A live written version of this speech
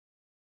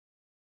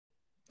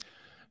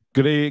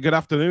Good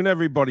afternoon,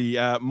 everybody.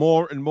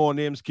 More and more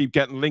names keep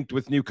getting linked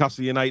with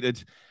Newcastle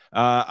United,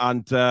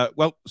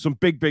 well, some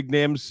big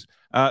names,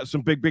 some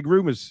big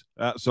rumours.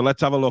 So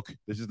let's have a look.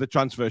 This is the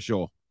transfer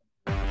show.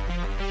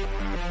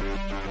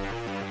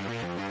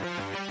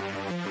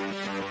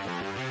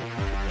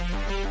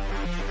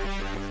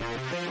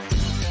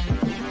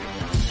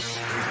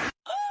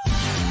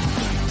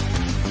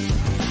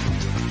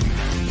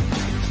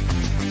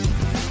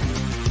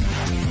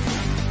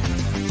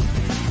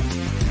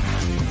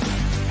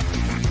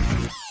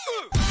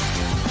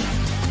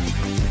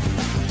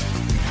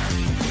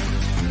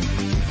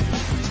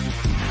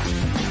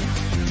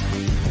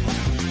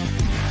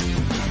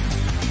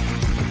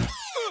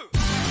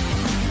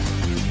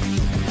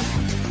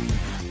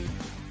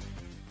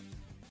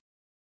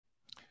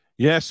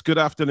 Yes, good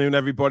afternoon,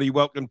 everybody.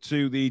 Welcome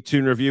to the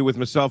Toon Review with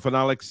myself and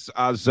Alex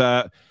as,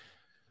 a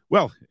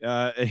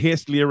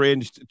hastily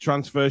arranged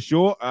transfer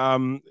show.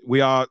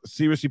 We are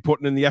seriously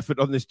putting in the effort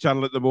on this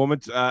channel at the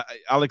moment.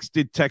 Alex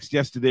did text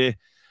yesterday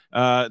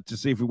to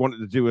see if we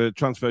wanted to do a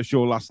transfer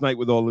show last night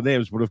with all the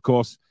names, but of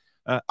course,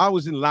 I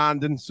was in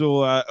London,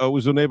 so I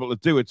was unable to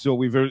do it. So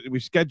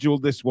we've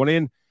scheduled this one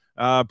in,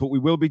 but we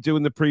will be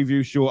doing the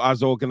preview show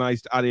as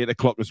organised at 8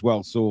 o'clock as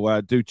well.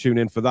 So do tune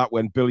in for that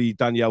when Billy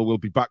Danielle will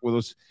be back with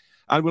us.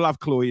 And we'll have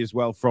Chloe as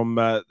well from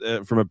a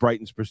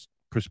Brighton's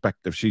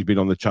perspective. She's been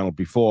on the channel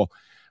before.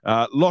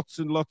 Lots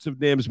and lots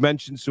of names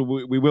mentioned, so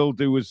we will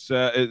do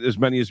as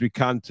many as we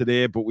can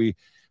today. But we're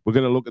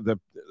going to look at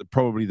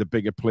probably the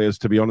bigger players.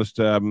 To be honest,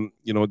 to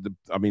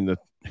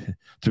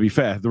be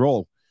fair, they're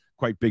all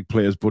quite big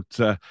players. But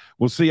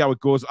we'll see how it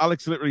goes.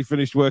 Alex literally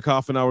finished work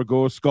half an hour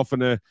ago,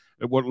 scoffing at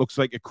what looks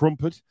like a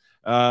crumpet.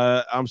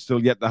 I'm still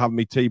yet to have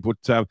my tea,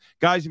 but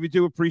guys, if you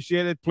do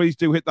appreciate it, please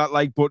do hit that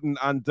like button,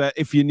 and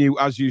if you're new,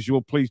 as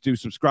usual, please do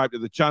subscribe to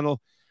the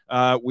channel.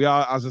 We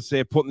are, as I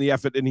say, putting the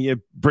effort in here,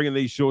 bringing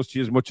these shows to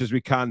you as much as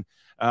we can.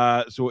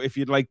 So if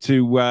you'd like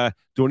to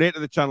donate to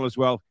the channel as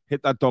well,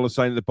 hit that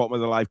 $ at the bottom of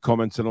the live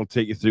comments and I'll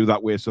take you through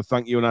that way. So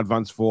thank you in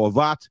advance for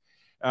that.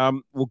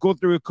 We'll go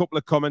through a couple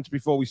of comments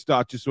before we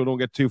start, just so I don't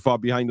get too far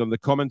behind on the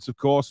comments, of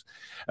course.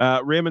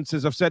 Raymond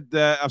says, I've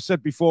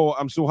said before,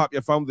 I'm so happy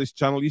I found this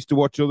channel. Used to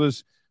watch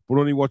others, but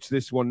only watch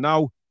this one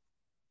now.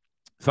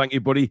 Thank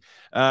you, buddy.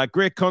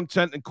 Great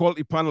content and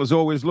quality panel as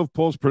always. Love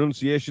Paul's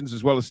pronunciations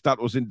as well as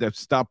Stato's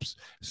in-depth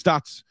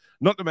stats.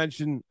 Not to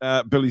mention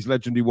Billy's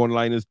legendary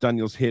one-liners,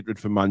 Daniel's hatred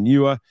for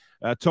manure.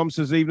 Tom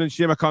says, evening,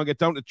 shame I can't get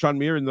down to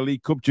Tranmere in the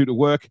League Cup due to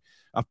work.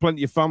 I've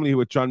plenty of family who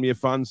are Tranmere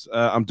fans.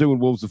 I'm doing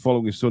Wolves the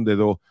following Sunday,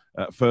 though.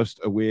 First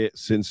away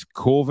since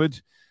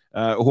COVID.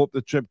 I hope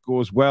the trip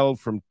goes well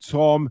from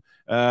Tom.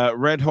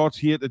 Red hot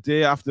here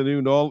today,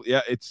 afternoon all.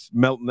 Yeah, it's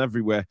melting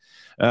everywhere.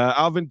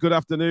 Alvin, good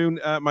afternoon.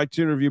 My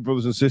Toon Review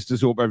brothers and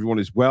sisters, hope everyone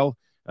is well.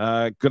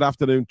 Good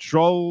afternoon,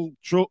 Trolls.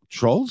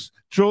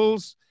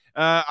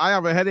 I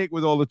have a headache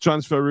with all the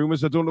transfer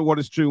rumours. I don't know what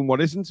is true and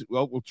what isn't.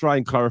 Well, we'll try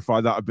and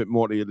clarify that a bit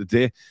more to you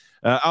today.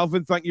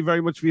 Alvin, thank you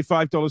very much for your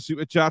 $5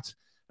 super chat.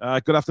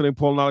 Good afternoon,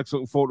 Paul and Alex.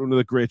 Looking forward to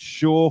another great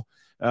show.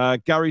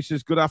 Gary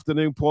says, good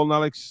afternoon, Paul and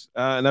Alex,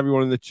 and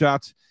everyone in the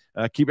chat.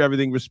 Keep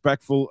everything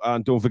respectful,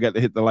 and don't forget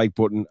to hit the like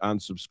button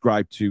and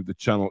subscribe to the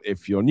channel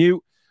if you're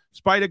new.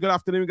 Spider, good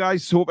afternoon,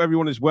 guys. Hope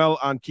everyone is well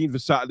and keen for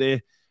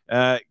Saturday.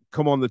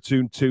 Come on, the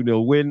Toon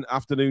 2-0 win.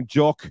 Afternoon,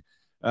 Jock.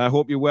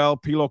 Hope you're well.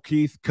 Pilo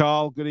Keith,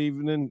 Carl, good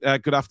evening.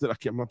 Good afternoon.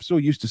 I'm so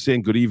used to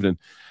saying good evening.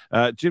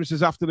 Jim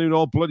says, afternoon,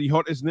 all bloody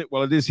hot, isn't it?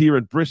 Well, it is here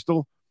in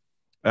Bristol.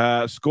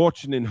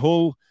 Scorching in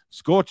Hull.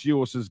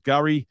 Scorchio, says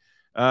Gary.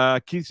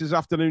 Keith says,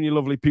 afternoon, you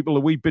lovely people. A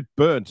wee bit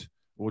burnt.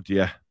 Oh,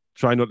 dear.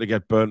 Try not to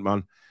get burnt,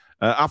 man.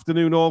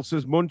 Afternoon, all,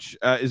 says Munch.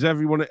 Is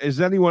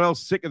anyone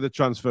else sick of the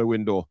transfer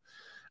window?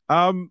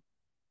 I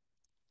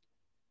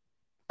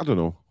don't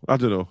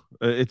know.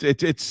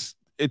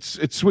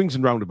 It swings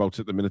and roundabouts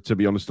at the minute, to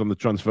be honest, on the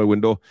transfer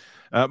window.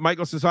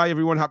 Michael says, hi,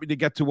 everyone. Happy to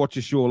get to watch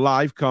your show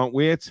live. Can't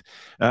wait.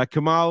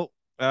 Kamal,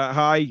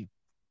 hi.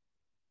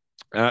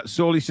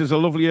 Soli says, a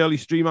lovely early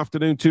stream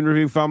afternoon, Toon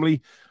Review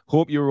family.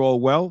 Hope you're all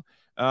well.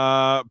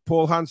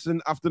 Paul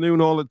Hansen,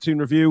 afternoon, all at Toon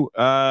Review.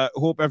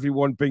 Hope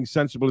everyone being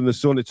sensible in the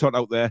sun. It's hot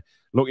out there.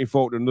 Looking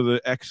forward to another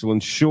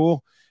excellent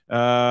show.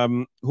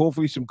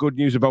 Hopefully some good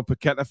news about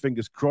Paqueta,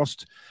 fingers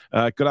crossed.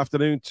 Good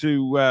afternoon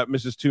to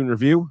Mrs. Toon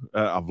Review.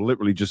 I've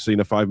literally just seen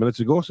her 5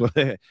 minutes ago. So,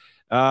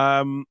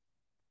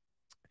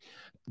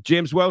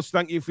 James Wells,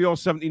 thank you for your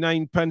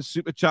 79p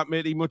super chat,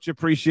 matey. Much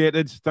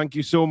appreciated. Thank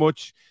you so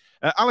much.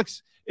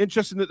 Alex,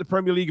 interesting that the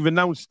Premier League have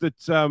announced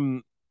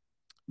that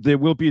there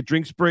will be a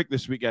drinks break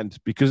this weekend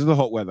because of the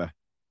hot weather.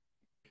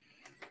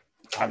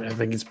 I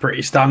think it's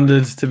pretty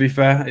standard, to be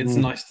fair. It's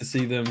nice to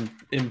see them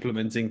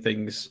implementing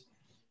things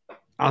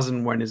as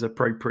and when is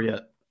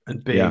appropriate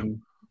and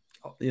being,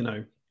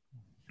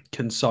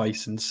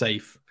 concise and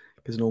safe.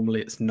 Because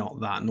normally it's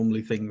not that.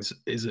 Normally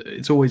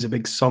it's always a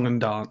big song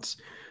and dance,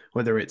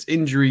 whether it's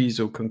injuries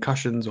or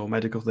concussions or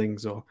medical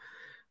things. So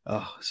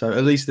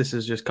at least this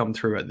has just come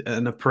through at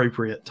an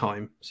appropriate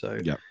time. So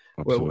yeah.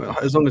 Well,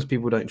 as long as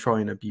people don't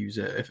try and abuse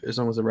it, as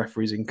long as the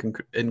referee's in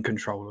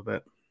control of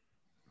it.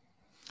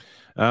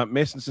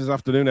 Mason says,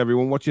 afternoon,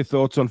 everyone. What's your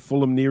thoughts on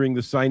Fulham nearing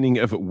the signing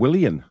of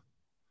Willian?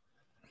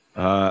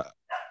 I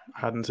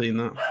hadn't seen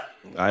that.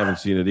 I haven't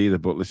seen it either,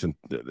 but listen,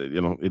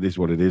 it is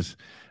what it is.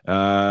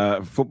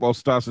 Football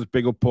Stars says,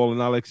 big up Paul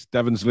and Alex.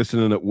 Devon's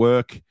listening at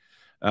work.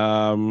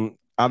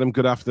 Adam,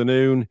 good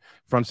afternoon.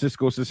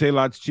 Francisco says, hey,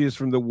 lads, cheers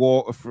from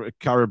the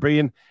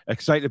Caribbean.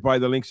 Excited by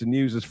the links and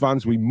news as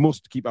fans. We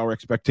must keep our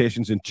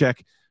expectations in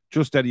check.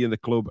 Trust Eddie and the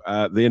club.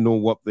 They know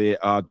what they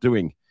are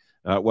doing.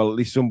 Well, at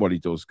least somebody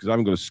does, because I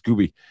haven't got a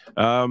Scooby.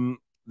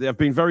 There have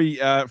been very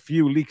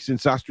few leaks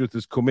since Astruth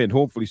has come in.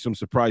 Hopefully some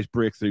surprise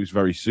breakthroughs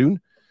very soon.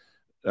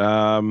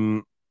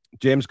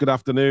 James, good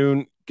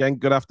afternoon. Genk,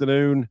 good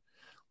afternoon.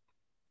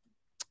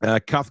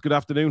 Kath, good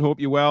afternoon. Hope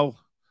you're well.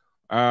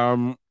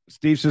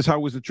 Steve says, how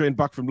was the train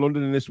back from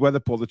London in this weather,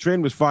 Paul? The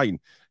train was fine.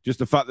 Just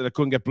the fact that I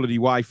couldn't get bloody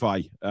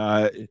Wi-Fi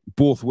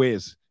both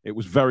ways. It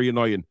was very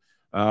annoying.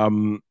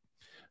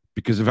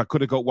 Because if I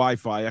could have got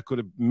Wi-Fi, I could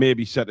have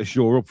maybe set a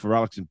show up for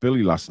Alex and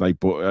Billy last night,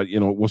 but, it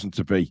wasn't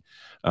to be.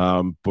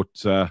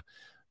 But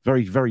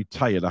very, very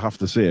tired, I have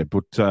to say.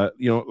 But,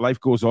 life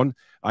goes on.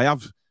 I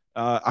have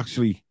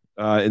actually,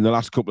 in the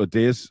last couple of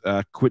days,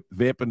 quit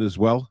vaping as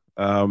well.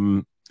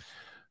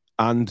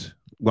 And,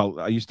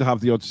 well, I used to have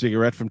the odd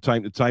cigarette from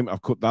time to time.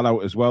 I've cut that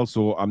out as well.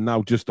 So I'm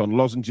now just on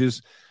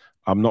lozenges.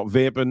 I'm not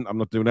vaping. I'm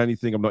not doing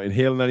anything. I'm not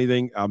inhaling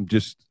anything. I'm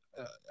just,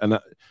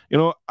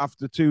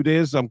 after 2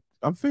 days, I'm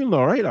feeling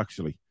all right,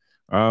 actually.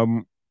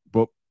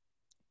 But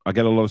I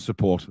get a lot of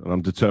support, and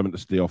I'm determined to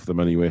stay off them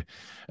anyway.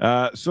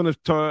 Son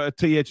of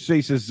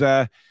THC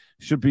says,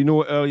 should be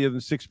no earlier than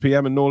 6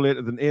 p.m. and no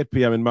later than 8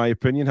 p.m. in my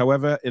opinion.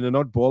 However, in an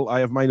oddball, I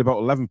have mine about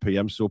 11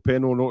 p.m., so pay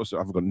no notice.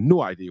 I've got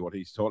no idea what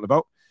he's talking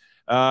about.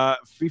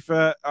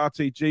 FIFA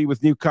RTG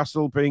with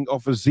Newcastle being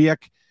offered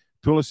Ziyech,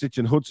 Pulisic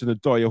and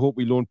Hudson-Odoi. I hope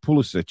we loan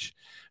Pulisic.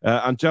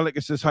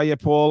 Angelica says, hiya,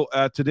 Paul.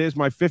 Today's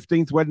my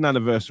 15th wedding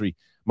anniversary.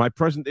 My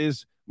present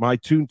is my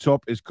Toon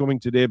top is coming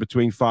today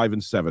between 5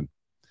 and 7.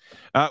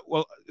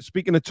 Well,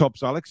 speaking of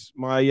tops, Alex,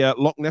 my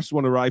Loch Ness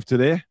one arrived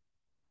today.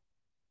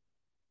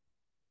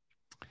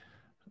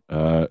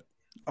 I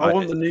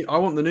want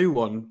the new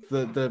one,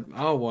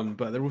 our one,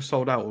 but they're all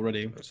sold out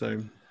already.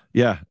 So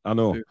yeah, I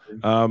know.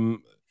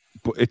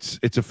 But it's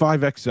a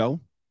 5XL,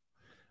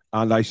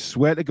 and I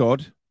swear to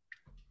God,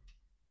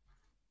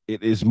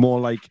 it is more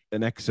like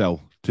an XL,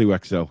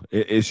 2XL.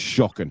 It is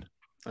shocking.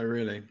 Oh,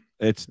 really?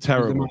 It's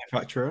terrible. Who's the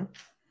manufacturer?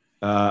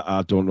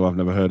 I don't know. I've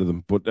never heard of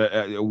them. But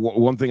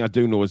one thing I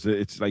do know is that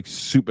it's like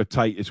super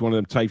tight. It's one of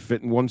them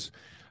tight-fitting ones.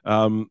 But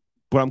I'm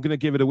going to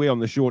give it away on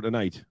the show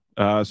tonight.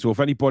 So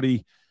if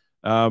anybody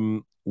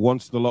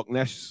wants the Loch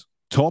Ness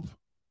top,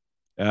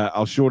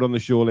 I'll show it on the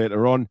show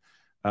later on.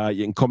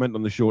 You can comment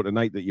on the show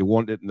tonight that you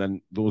want it, and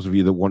then those of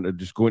you that want it,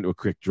 just go into a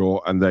quick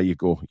draw, and there you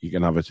go. You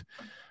can have it.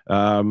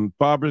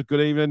 Barbara, good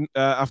evening,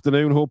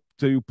 afternoon. Hope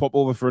to pop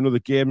over for another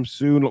game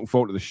soon. Looking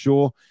forward to the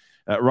show.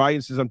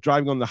 Ryan says, I'm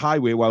driving on the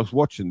highway whilst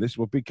watching this.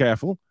 Well, be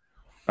careful.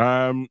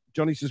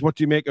 Johnny says, what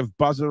do you make of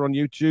Bazza on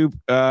YouTube?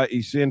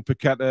 He's saying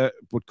Paqueta,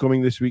 but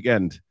coming this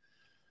weekend.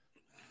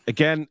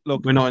 Again,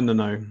 look, we're not in the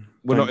know.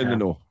 We're not in the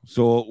know.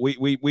 So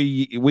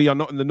we are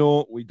not in the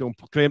know. We don't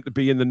claim to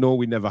be in the know.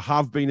 We never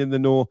have been in the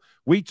know.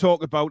 We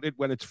talk about it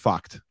when it's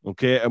fact,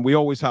 okay? And we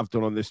always have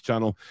done on this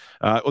channel.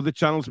 Other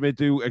channels may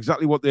do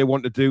exactly what they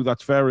want to do.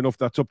 That's fair enough.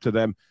 That's up to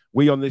them.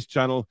 We on this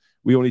channel,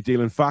 we only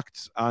deal in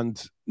facts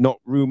and not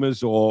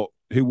rumors or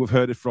who we've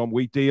heard it from.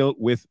 We deal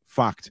with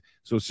fact.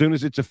 So as soon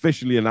as it's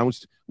officially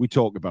announced, we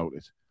talk about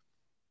it.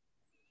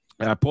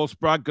 Paul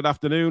Sprague, good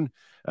afternoon.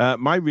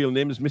 My real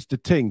name is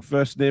Mr. Ting.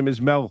 First name is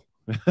Mel.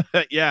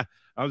 Yeah,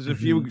 there's a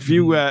few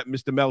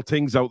Mr. Mel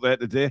Tings out there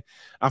today.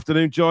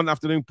 Afternoon, John.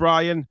 Afternoon,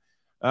 Brian.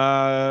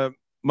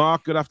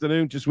 Mark, good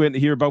afternoon. Just waiting to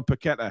hear about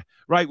Paqueta.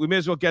 Right, we may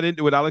as well get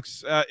into it,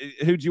 Alex.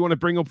 Who do you want to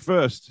bring up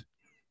first?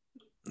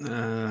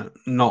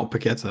 Not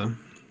Paqueta.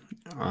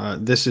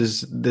 This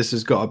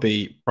has got to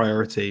be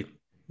priority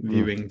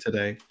viewing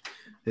today.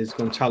 It's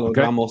Gonçalo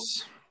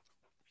Ramos.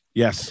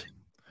 Yes.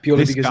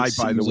 Purely this because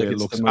guy, by the way,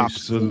 looks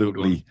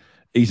absolutely...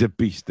 He's a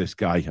beast, this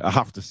guy, I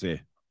have to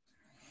say.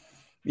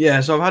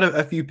 Yeah, so I've had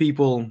a few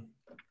people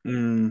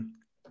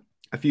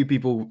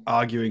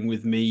arguing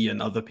with me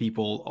and other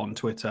people on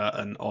Twitter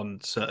and on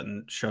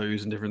certain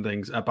shows and different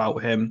things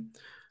about him.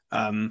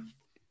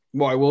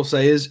 What I will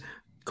say is,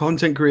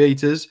 content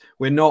creators,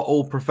 we're not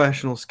all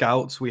professional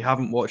scouts. We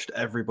haven't watched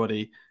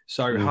everybody.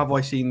 So have I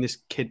seen this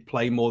kid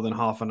play more than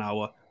half an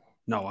hour?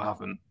 No, I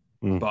haven't.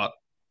 But,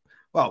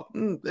 well,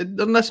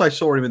 unless I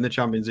saw him in the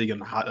Champions League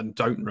and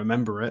don't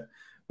remember it,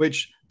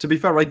 which, to be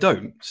fair, I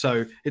don't.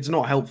 So it's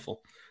not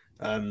helpful.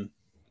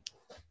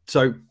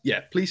 So,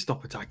 yeah, please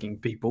stop attacking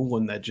people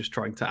when they're just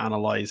trying to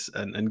analyze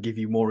and give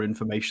you more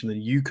information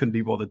than you can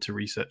be bothered to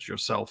research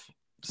yourself.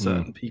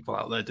 Certain people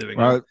out there doing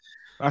it.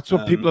 That's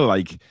what people are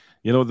like.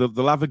 You know,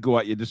 they'll have a go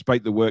at you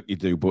despite the work you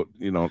do, but,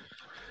 you know.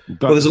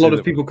 Well, there's a lot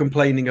of people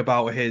complaining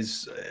about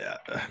his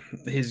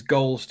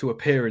goals to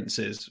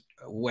appearances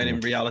when in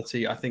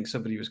reality, I think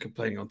somebody was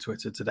complaining on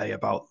Twitter today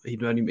about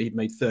he'd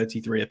made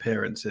 33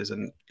 appearances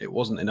and it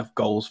wasn't enough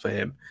goals for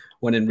him.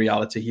 When in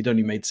reality, he'd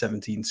only made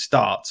 17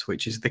 starts,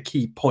 which is the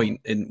key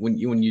point in when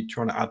you're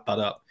trying to add that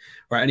up.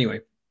 Right.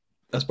 Anyway,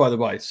 that's by the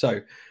by.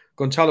 So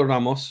Gonzalo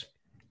Ramos.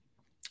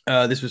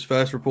 This was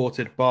first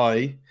reported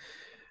by,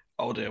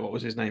 oh dear, what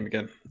was his name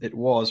again? It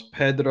was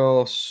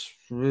Pedro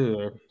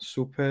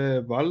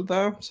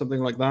Supervalda, something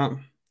like that.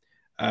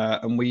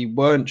 And we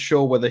weren't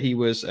sure whether he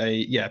was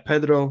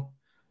Pedro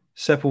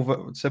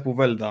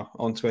Sepulveda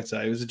on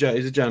Twitter. He's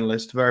a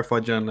journalist,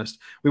 verified journalist.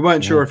 We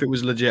weren't sure if it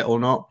was legit or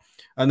not.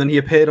 And then he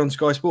appeared on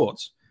Sky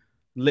Sports.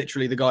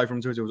 Literally, the guy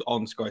from Twitter was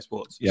on Sky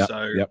Sports.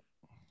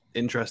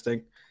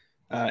 Interesting.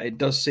 It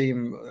does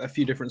seem a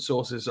few different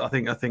sources. I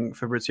think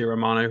Fabrizio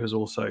Romano has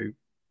also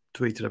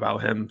tweeted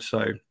about him.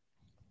 So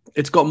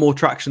it's got more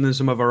traction than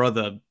some of our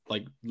other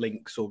like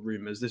links or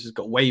rumors. This has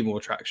got way more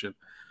traction.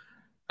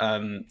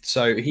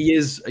 So he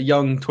is a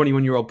young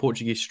 21-year-old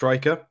Portuguese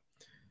striker.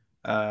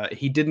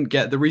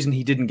 The reason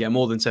he didn't get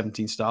more than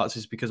 17 starts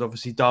is because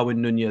obviously Darwin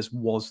Núñez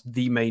was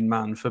the main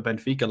man for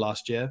Benfica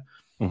last year.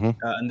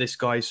 And this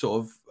guy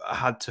sort of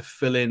had to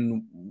fill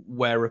in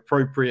where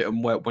appropriate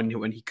and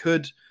when he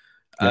could.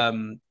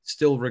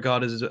 Still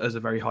regarded as a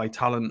very high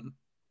talent.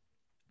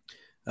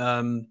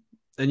 And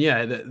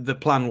the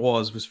plan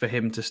was for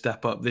him to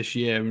step up this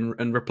year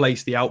and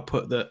replace the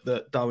output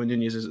that Darwin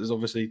Núñez is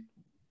obviously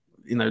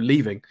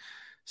leaving.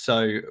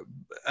 So,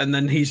 and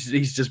then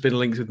he's just been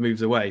linked with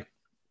moves away,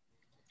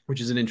 which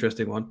is an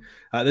interesting one.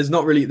 There's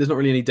not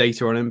really any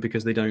data on him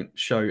because they don't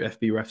show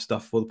FBref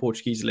stuff for the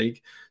Portuguese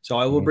league. So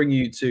I will bring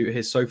you to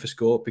his sofa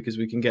score because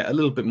we can get a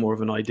little bit more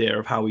of an idea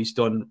of how he's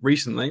done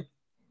recently.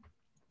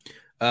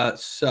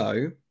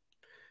 So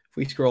if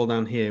we scroll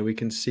down here, we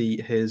can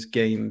see his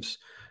games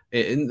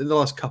in the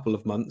last couple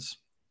of months.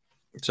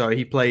 So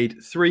he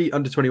played 3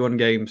 under-21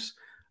 games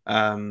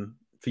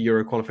for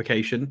Euro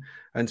qualification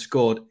and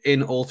scored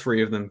in all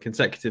 3 of them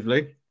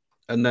consecutively.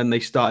 And then they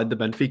started the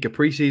Benfica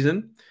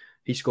preseason.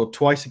 He scored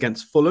twice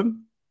against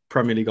Fulham,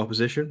 Premier League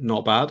opposition,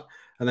 not bad.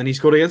 And then he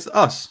scored against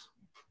us,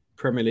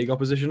 Premier League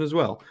opposition as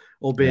well,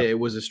 albeit it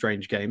was a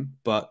strange game.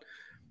 But,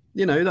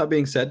 that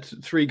being said,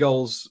 3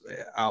 goals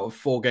out of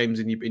 4 games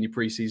in your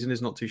preseason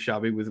is not too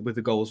shabby with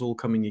the goals all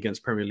coming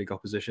against Premier League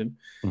opposition.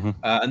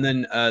 And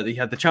then he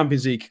had the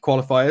Champions League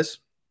qualifiers.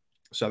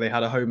 So they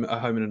had a home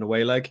and an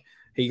away leg.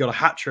 He got a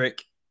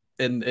hat-trick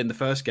in the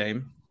first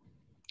game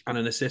and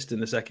an assist in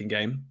the second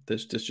game.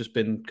 That's just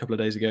been a couple of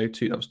days ago.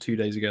 That was 2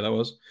 days ago, that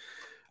was.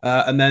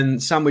 And then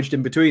sandwiched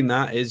in between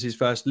that is his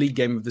first league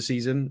game of the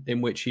season,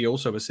 in which he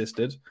also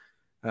assisted.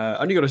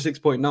 Only got a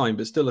 6.9,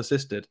 but still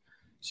assisted.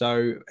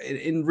 So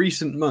in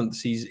recent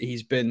months,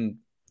 he's been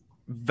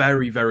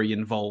very, very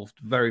involved,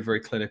 very, very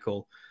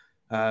clinical.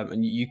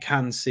 And you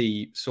can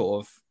see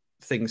sort of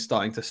things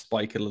starting to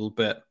spike a little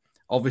bit.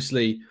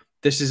 Obviously,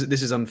 this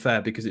is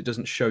unfair because it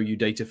doesn't show you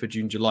data for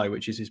June, July,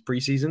 which is his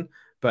preseason.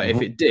 But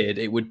if it did,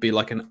 it would be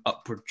like an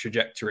upward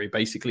trajectory.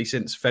 Basically,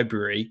 since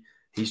February,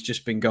 he's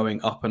just been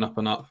going up and up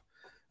and up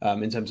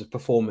in terms of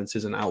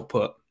performances and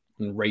output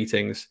and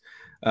ratings.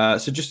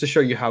 So just to show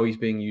you how he's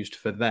being used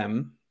for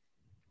them.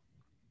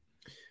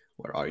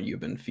 Where are you,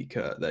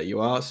 Benfica? There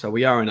you are. So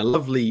we are in a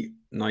lovely,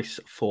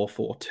 nice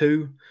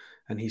 4-4-2,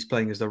 and he's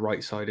playing as the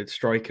right-sided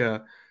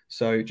striker.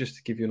 So just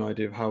to give you an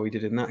idea of how he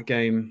did in that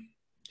game,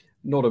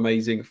 not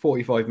amazing.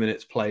 45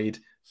 minutes played,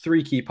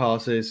 3 key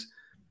passes.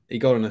 He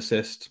got an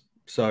assist.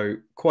 So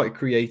quite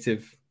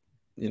creative,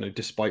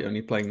 despite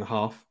only playing the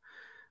half.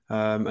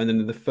 And then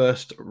in the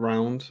first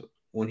round,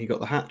 when he got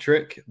the hat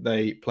trick,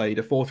 they played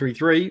a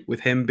 4-3-3 with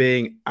him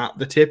being at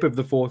the tip of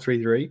the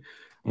 4-3-3.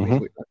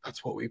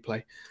 That's what we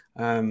play.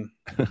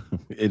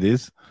 It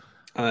is.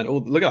 And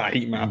look at that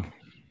heat map.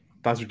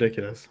 That's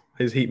ridiculous.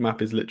 His heat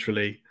map is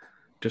literally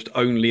just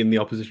only in the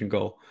opposition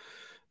goal.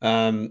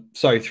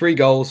 So 3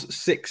 goals,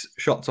 6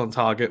 shots on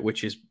target,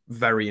 which is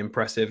very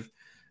impressive.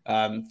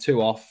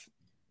 2 off,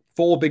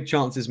 4 big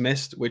chances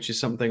missed, which is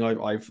something I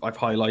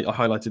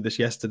highlighted this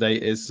yesterday.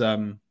 Is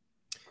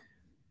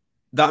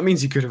that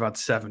means he could have had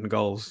 7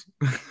 goals.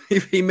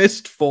 If he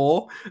missed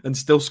 4 and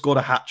still scored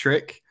a hat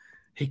trick,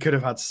 he could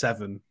have had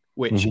 7,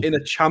 which in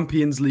a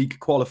Champions League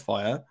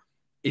qualifier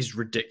is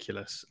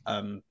ridiculous.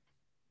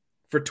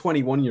 For a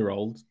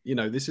 21-year-old,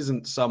 this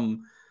isn't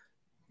some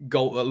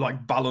goal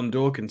like Ballon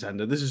d'Or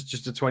contender. This is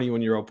just a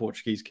 21-year-old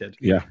Portuguese kid.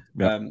 Yeah.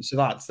 So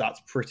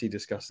that's pretty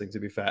disgusting, to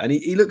be fair. And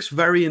he looks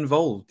very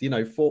involved.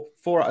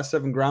 4 out of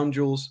 7 ground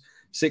duels,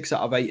 6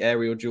 out of 8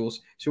 aerial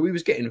duels. So he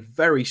was getting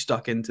very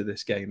stuck into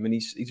this game, and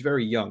he's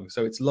very young.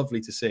 So it's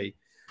lovely to see.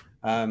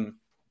 And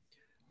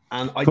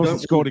I don't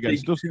scored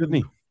against us, didn't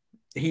he?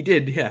 He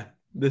did, yeah.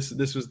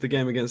 This was the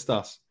game against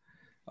us.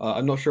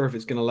 I'm not sure if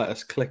it's going to let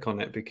us click on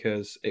it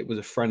because it was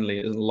a friendly.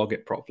 It doesn't log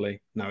it properly.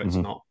 No, it's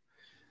not.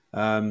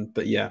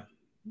 But yeah,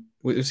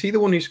 was he the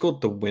one who scored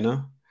the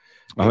winner?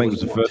 I think it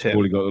was the first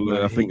ball he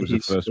got. I think it was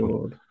the first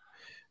one.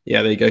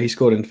 Yeah, there you go. He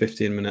scored in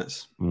 15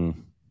 minutes.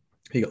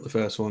 He got the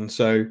first one.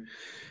 So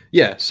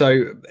yeah,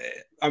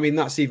 I mean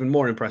that's even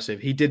more impressive.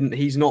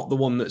 He's not the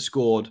one that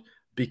scored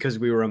because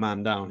we were a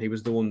man down. He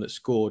was the one that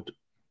scored,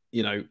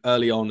 you know,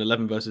 early on,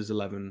 11 versus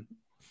 11.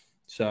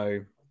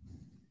 So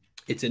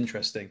it's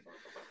interesting.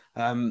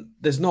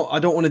 There's not. I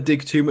don't want to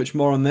dig too much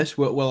more on this.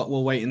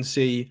 We'll wait and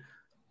see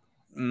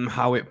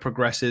how it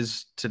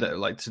progresses today,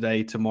 like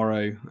today,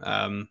 tomorrow.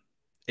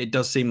 It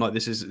does seem like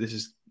this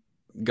is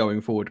going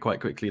forward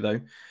quite quickly,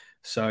 though.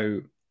 So,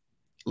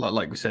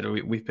 like we said,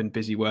 we've been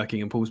busy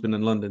working, and Paul's been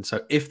in London.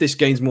 So, if this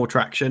gains more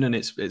traction and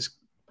it's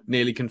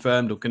nearly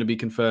confirmed, or going to be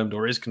confirmed,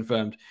 or is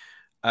confirmed,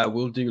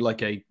 we'll do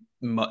like a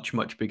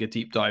much bigger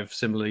deep dive,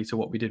 similarly to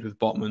what we did with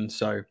Botman.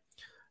 So,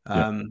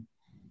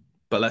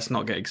 but let's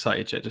not get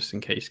excited yet, just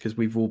in case, because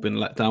we've all been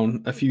let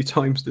down a few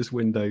times this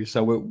window.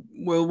 So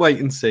we'll wait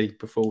and see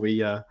before we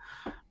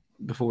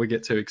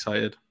get too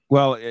excited.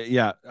 Well,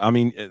 yeah, I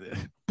mean,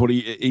 but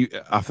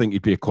I think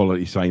he'd be a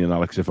quality signing,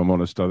 Alex. If I'm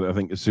honest, I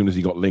think as soon as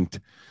he got linked,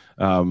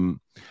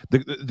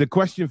 the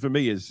question for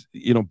me is,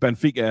 you know,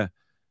 Benfica,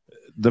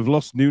 they've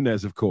lost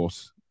Nunes, of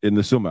course, in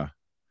the summer,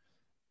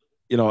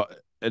 you know,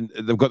 and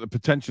they've got the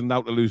potential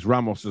now to lose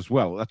Ramos as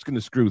well. That's going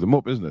to screw them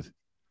up, isn't it?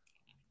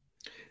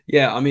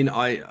 Yeah, I mean,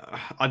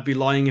 I'd be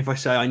lying if I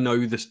say I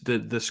know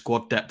the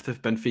squad depth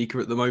of Benfica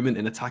at the moment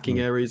in attacking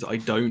areas. I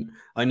don't.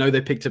 I know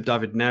they picked up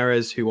David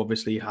Neres, who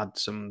obviously had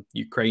some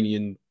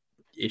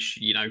Ukrainian-ish.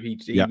 You know,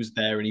 he was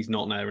there and he's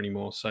not there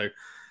anymore. So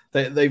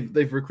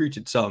they've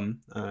recruited some.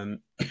 I'm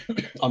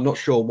not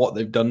sure what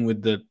they've done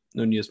with the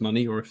Nunez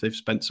money, or if they've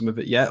spent some of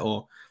it yet,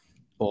 or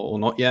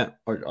not yet.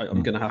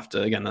 I'm going to have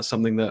to, again. That's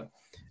something that,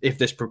 if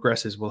this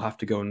progresses, we'll have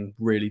to go and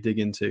really dig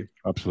into.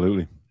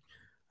 Absolutely.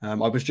 I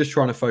was just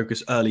trying to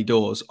focus early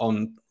doors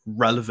on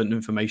relevant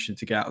information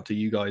to get out to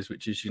you guys,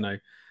 which is, you know,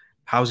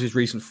 how's his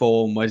recent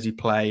form? Where does he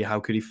play? How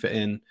could he fit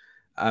in?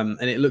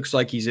 And it looks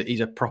like he's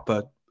a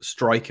proper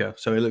striker.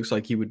 So it looks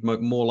like he would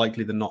more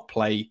likely than not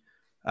play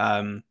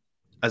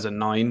as a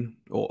 9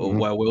 or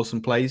where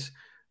Wilson plays.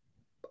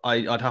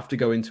 I'd have to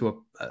go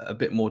into a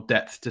bit more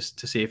depth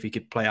to see if he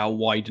could play out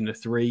wide in a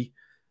 3.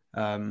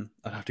 I'd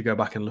have to go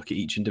back and look at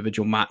each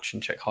individual match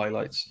and check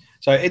highlights.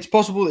 So it's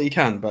possible that he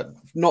can, but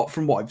not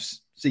from what I've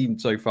seen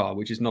so far,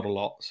 which is not a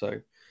lot. So,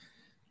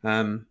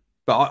 but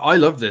I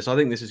love this. I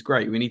think this is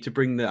great. We need to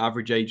bring the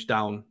average age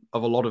down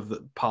of a lot of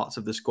the parts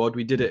of the squad.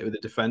 We did it with the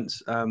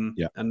defense, and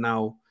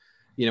now,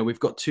 you know, we've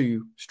got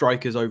 2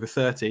 strikers over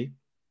 30.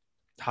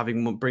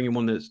 Bringing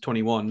one that's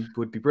 21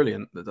 would be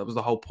brilliant. That was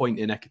the whole point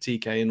in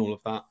Ekatike and all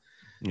of that.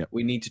 Yeah.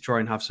 We need to try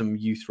and have some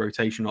youth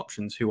rotation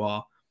options who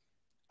are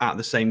at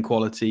the same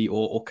quality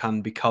or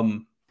can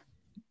become,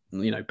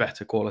 you know,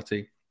 better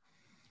quality.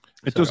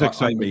 It does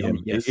excite me. Him.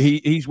 Yes.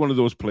 He's one of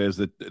those players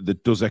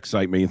that does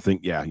excite me and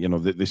think, yeah, you know,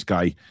 this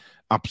guy,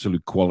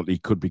 absolute quality,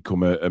 could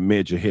become a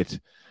major hit.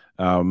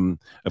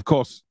 Of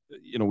course,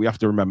 you know, we have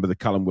to remember that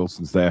Callum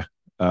Wilson's there.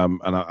 And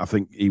I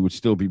think he would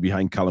still be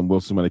behind Callum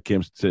Wilson when it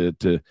comes to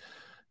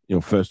you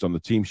know, first on the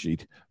team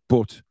sheet.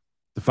 But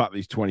the fact that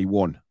he's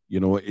 21, you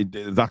know,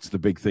 that's the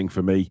big thing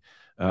for me.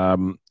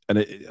 And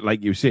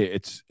like you say,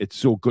 it's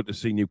so good to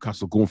see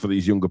Newcastle going for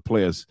these younger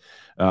players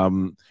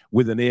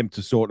with an aim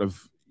to sort of,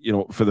 you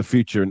know, for the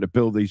future and to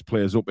build these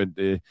players up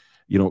into,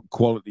 you know,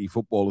 quality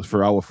footballers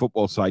for our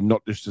football side,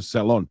 not just to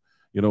sell on,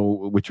 you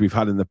know, which we've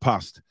had in the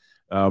past.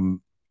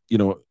 You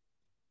know,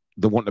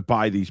 they want to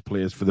buy these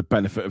players for the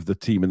benefit of the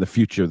team and the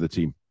future of the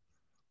team.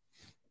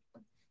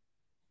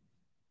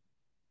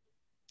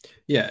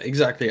 Yeah,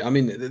 exactly. I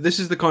mean, this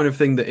is the kind of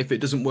thing that if it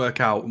doesn't work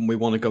out and we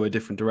want to go a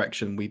different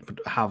direction, we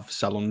have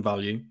sell-on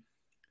value.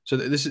 So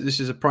this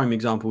is a prime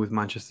example with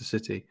Manchester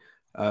City.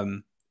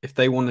 If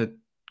they want to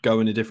go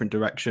in a different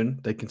direction,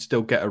 they can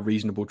still get a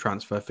reasonable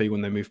transfer fee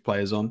when they move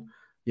players on.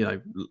 You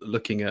know,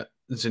 looking at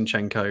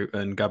Zinchenko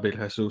and Gabriel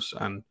Jesus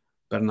and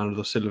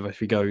Bernardo Silva, if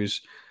he goes,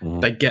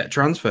 they get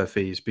transfer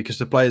fees because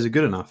the players are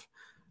good enough.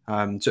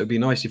 So it'd be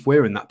nice if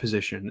we're in that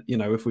position. You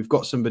know, if we've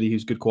got somebody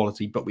who's good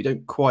quality, but we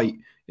don't quite,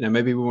 you know,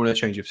 maybe we want to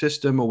change of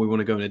system or we want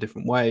to go in a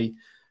different way.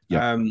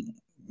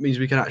 Means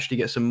we can actually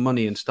get some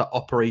money and start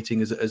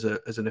operating as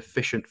an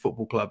efficient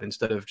football club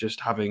instead of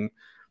just having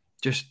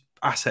just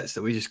assets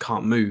that we just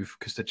can't move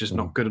because they're just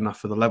not good enough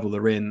for the level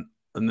they're in,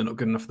 and they're not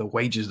good enough for the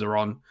wages they're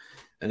on,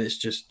 and it's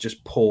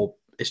just poor.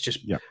 It's just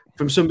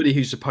from somebody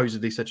who's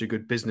supposedly such a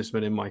good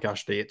businessman in Mike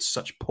Ashley, it's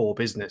such poor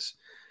business.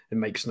 It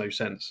makes no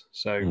sense.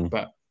 So,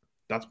 but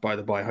that's by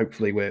the by.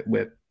 Hopefully,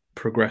 we're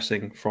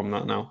progressing from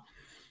that now.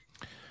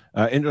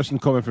 Interesting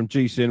comment from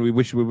G saying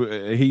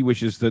he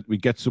wishes that we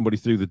get somebody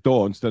through the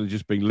door instead of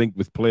just being linked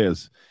with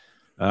players.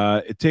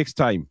 It takes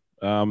time,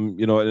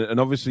 you know, and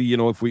obviously, you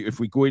know, if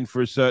we go in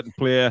for a certain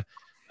player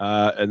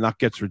and that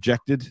gets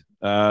rejected,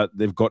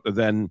 they've got to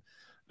then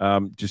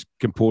just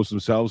compose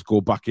themselves,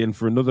 go back in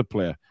for another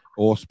player,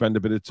 or spend a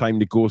bit of time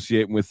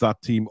negotiating with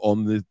that team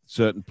on the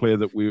certain player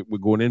that we're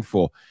going in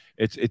for.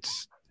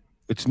 It's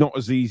not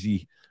as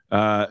easy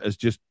as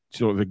just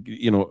sort of,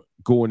 you know,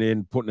 going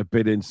in, putting a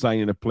bid in,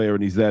 signing a player,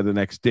 and he's there the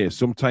next day.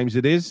 Sometimes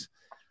it is.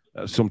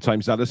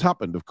 Sometimes that has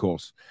happened, of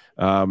course.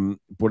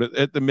 But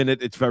at the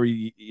minute, it's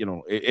very, you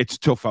know, it's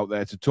tough out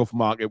there. It's a tough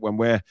market when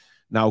we're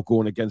now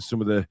going against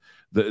some of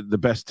the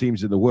best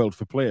teams in the world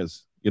for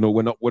players.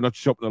 We're not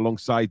shopping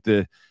alongside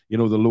the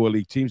lower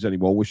league teams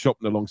anymore. We're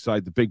shopping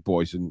alongside the big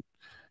boys. And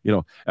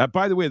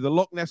by the way, the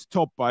Loch Ness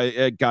top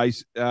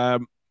guys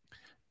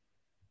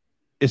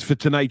is for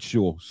tonight's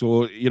show.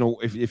 So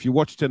if you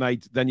watch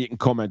tonight, then you can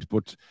comment.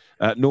 But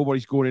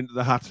nobody's going into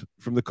the hat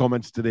from the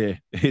comments today.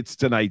 It's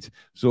tonight.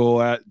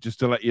 So just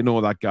to let you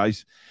know that,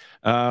 guys.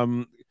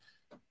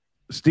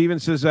 Stephen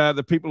says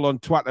the people on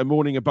Twitter are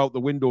moaning about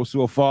the window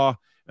so far.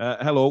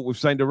 Hello, we've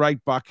signed a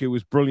right back who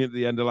was brilliant at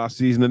the end of last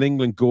season, an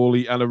England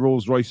goalie, and a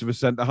Rolls Royce of a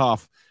centre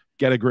half.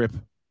 Get a grip.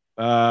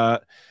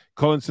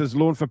 Colin says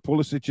loan for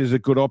Pulisic is a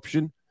good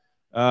option.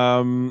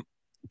 Joel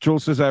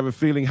says I have a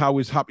feeling Howe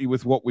is happy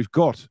with what we've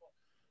got.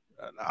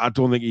 I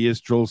don't think he is,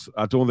 Trolls.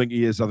 I don't think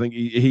he is. I think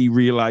he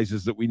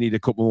realizes that we need a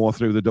couple more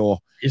through the door.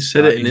 He's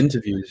said it in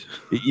interviews.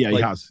 Yeah, he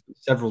has.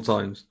 Several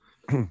times.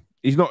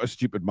 He's not a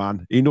stupid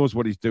man. He knows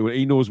what he's doing.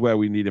 He knows where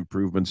we need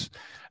improvements.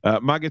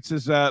 Maggot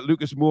says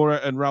Lucas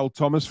Moura and Raul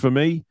Thomas for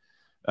me.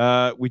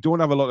 We don't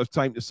have a lot of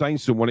time to sign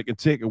someone. It can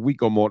take a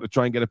week or more to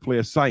try and get a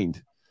player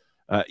signed.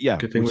 Yeah,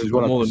 good thing we've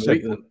got more than a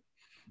week then.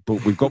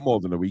 But we've got more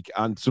than a week,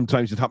 and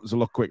sometimes it happens a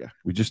lot quicker.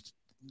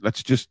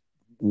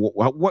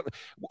 What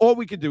all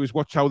we can do is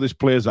watch how this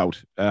plays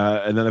out,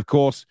 and then of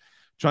course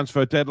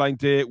transfer deadline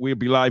day, we'll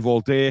be live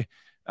all day.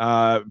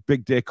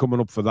 Big day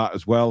coming up for that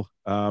as well.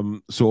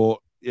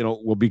 So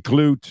we'll be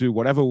glued to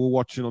whatever we're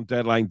watching on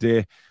deadline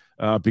day,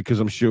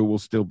 because I'm sure we'll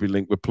still be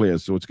linked with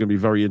players. So it's going to be a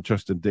very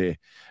interesting day.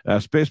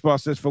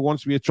 Spacebar says for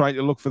once we are trying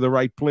to look for the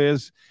right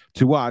players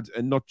to add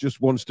and not just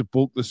ones to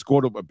bulk the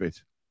squad up a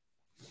bit.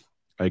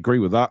 I agree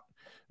with that.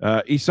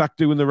 Isak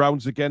doing the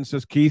rounds again,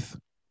 says Keith.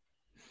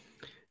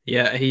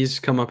 Yeah, he's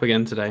come up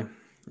again today.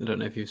 I don't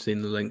know if you've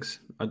seen the links.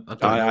 I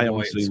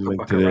haven't seen the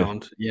link today.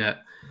 Around. Yeah.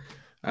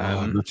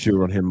 I'm not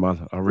sure on him,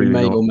 man. I really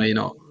may or may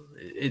not.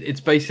 It's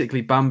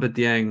basically Bamba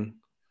Dieng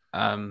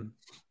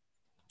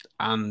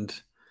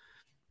and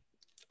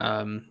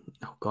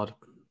oh god,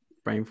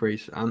 brain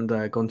freeze, and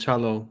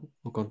Gonzalo,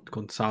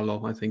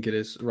 I think it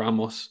is,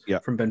 Ramos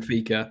from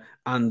Benfica,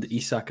 and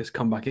Isak has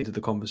come back into the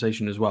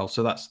conversation as well.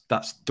 So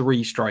that's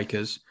three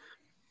strikers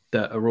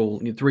that are all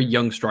three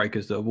young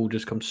strikers that have all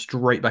just come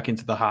straight back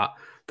into the hat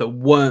that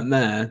weren't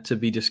there to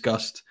be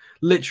discussed.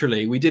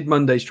 Literally, we did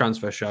Monday's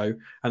transfer show,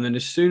 and then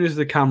as soon as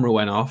the camera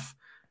went off,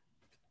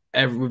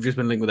 we've just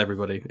been linked with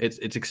everybody.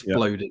 It's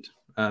exploded.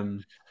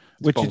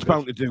 Which it's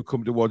bound to do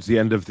come towards the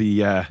end of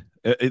the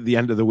at the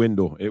end of the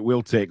window. It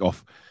will take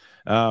off.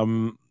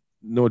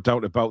 No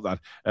doubt about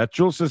that.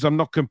 Jules says, I'm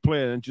not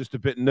complaining, just a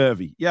bit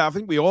nervy. Yeah, I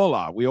think we all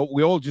are. We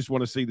all just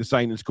want to see the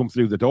signings come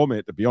through the door,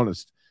 mate, to be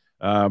honest.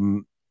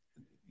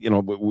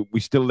 We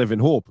still live in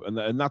hope,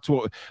 and that's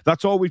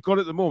all we've got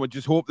at the moment.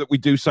 Just hope that we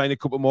do sign a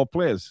couple more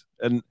players,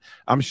 and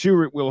I'm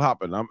sure it will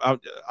happen. I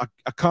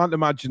can't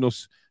imagine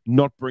us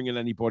not bringing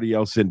anybody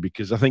else in,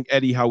 because I think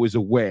Eddie Howe is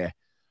aware,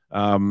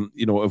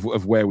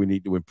 of where we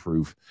need to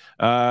improve.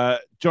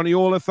 Johnny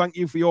Ola, thank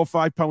you for your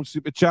 £5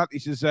 super chat. He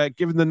says,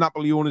 given the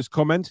Napoleonis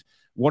comment,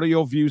 what are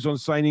your views on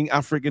signing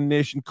African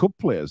Nation Cup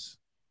players?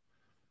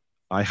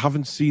 I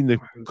haven't seen the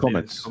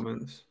comments.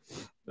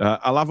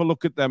 I'll have a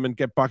look at them and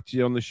get back to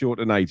you on the show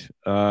tonight,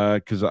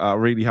 because I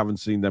really haven't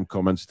seen them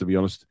comments, to be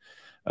honest.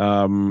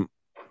 Pen.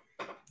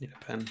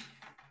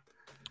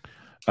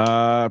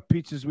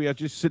 Pete says, we are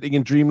just sitting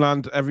in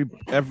dreamland.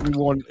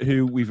 Everyone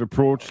who we've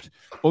approached,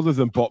 other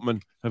than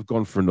Botman, have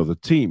gone for another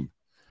team.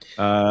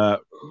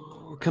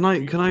 Can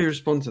I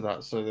respond to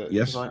that? So that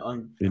yes,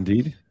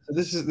 indeed. So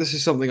this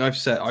is something I've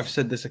said. I've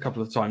said this a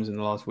couple of times in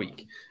the last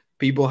week.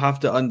 People have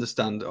to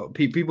understand.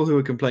 People who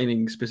are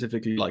complaining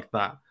specifically like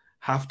that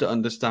have to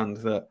understand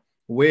that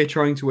we're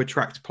trying to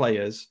attract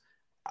players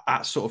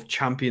at sort of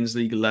Champions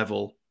League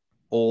level,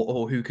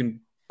 or who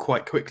can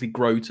quite quickly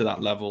grow to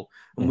that level,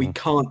 and we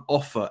can't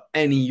offer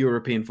any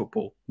European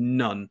football.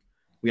 None.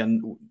 We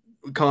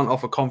can't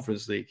offer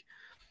Conference League.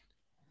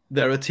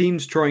 There are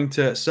teams trying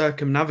to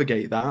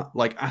circumnavigate that,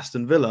 like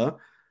Aston Villa,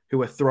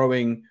 who are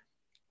throwing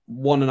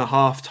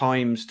 1.5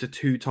 times to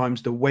 2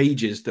 times the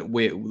wages that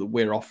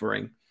we're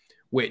offering,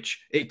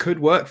 which it could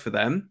work for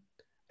them.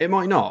 It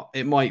might not.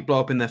 It might blow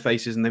up in their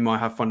faces, and they might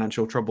have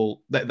financial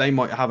trouble. They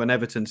might have an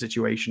Everton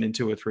situation in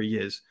 2 or 3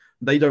 years.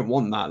 They don't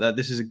want that.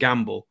 This is a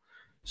gamble.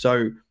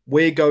 So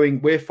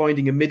we're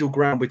finding a middle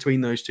ground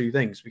between those two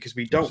things, because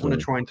we don't want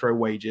to try and throw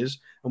wages,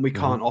 and we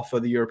can't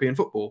offer the European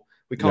football.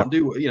 We can't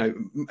do,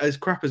 as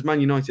crap as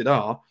Man United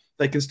are,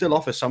 they can still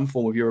offer some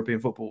form of European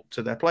football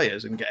to their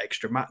players and get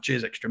extra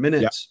matches, extra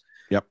minutes.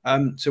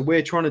 So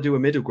we're trying to do a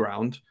middle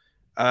ground,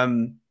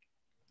 and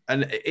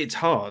it's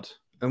hard,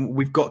 and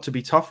we've got to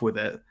be tough with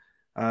it.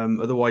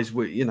 Otherwise,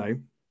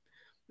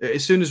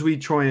 as soon as we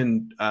try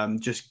and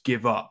just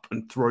give up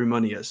and throw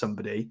money at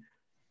somebody,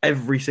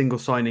 every single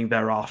signing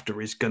thereafter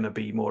is going to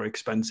be more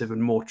expensive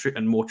and more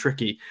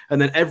tricky.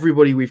 And then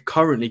everybody we've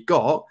currently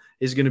got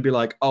is going to be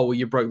like, oh, well,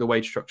 you broke the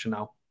wage structure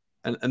now.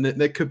 And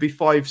there could be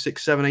 5,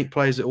 6, 7, 8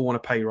 players that all want a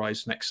pay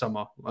rise next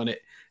summer. And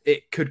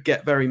it could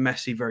get very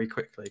messy very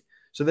quickly.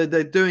 So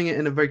they're doing it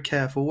in a very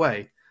careful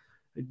way.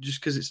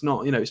 just because it's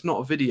not, it's not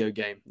a video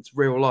game. It's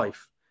real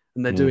life,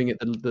 and they're doing it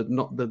they're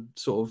not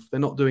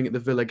doing it the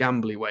Villa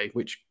gambly way,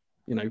 which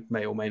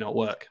may or may not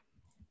work.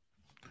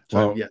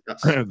 So well, yeah,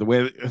 that's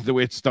the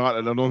way it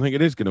started. I don't think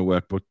it is going to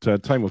work,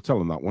 but time will tell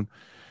on that one.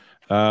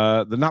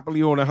 The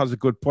Napoli owner has a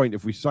good point.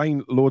 If we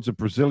sign loads of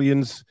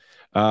Brazilians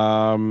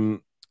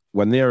when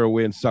they're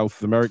away in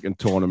South American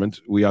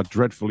tournament, we are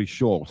dreadfully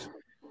short.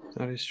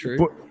 That is true.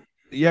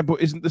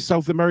 But isn't the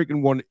South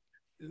American one?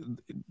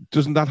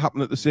 Doesn't that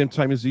happen at the same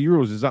time as the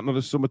Euros? Is that not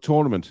a summer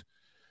tournament?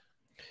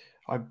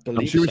 I believe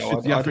I'm sure so.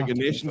 it's the African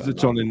nations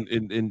that's on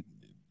in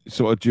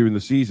sort of during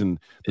the season.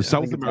 The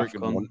South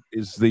American one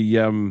is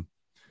the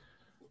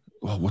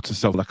what's the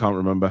South? I can't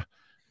remember.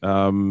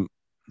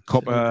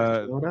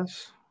 Copper,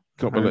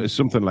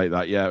 something like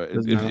that. Yeah,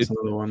 that's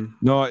another one.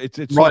 No, it's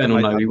Ryan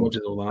will know. He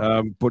watches all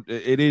that. But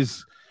it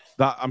is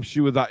that. I'm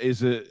sure that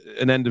is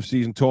an end of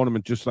season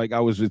tournament, just like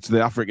ours. It's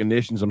the African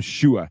nations. I'm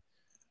sure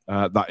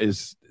that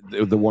is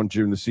the one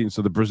during the season.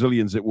 So the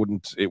Brazilians, it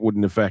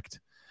wouldn't affect.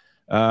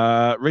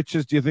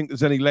 Richards, do you think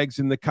there's any legs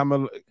in the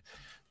Kamaluddin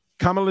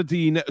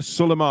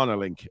Sulemana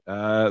link?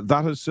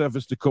 That has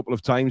surfaced a couple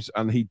of times,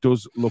 and he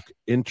does look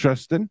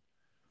interesting.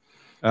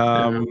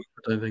 I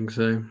don't think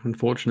so,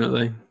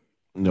 unfortunately.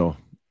 No.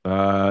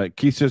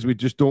 Keith says we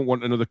just don't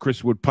want another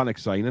Chris Wood panic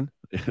signing.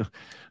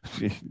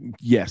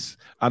 Yes,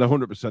 I'd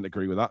 100%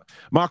 agree with that.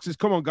 Mark says,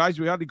 come on, guys,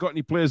 we hardly got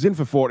any players in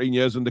for 14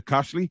 years under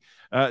Cashley.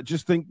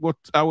 Just think what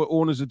our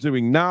owners are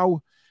doing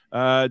now.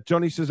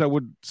 Johnny says, I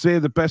would say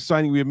the best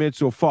signing we've made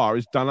so far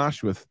is Dan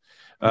Ashworth.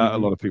 A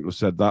lot of people have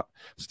said that.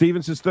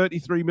 Steven says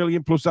 33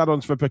 million plus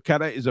add-ons for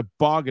Paqueta is a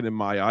bargain in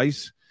my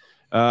eyes.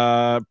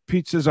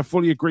 Pete says, I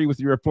fully agree with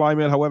your reply,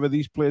 mate. However,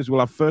 these players will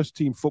have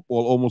first-team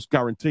football almost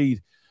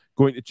guaranteed.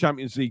 Going to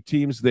Champions League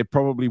teams, they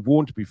probably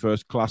won't be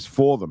first class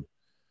for them.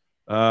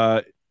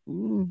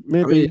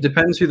 Maybe. I mean, it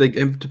depends who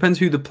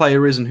the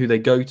player is and who they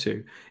go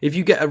to. If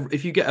you get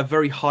a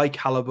very high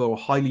caliber or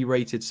highly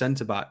rated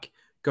centre back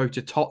go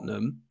to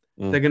Tottenham,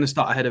 they're going to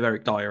start ahead of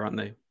Eric Dyer, aren't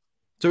they?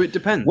 So it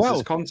depends.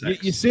 Well,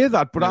 context. You say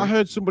that, but I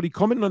heard somebody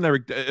commenting on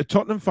a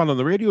Tottenham fan on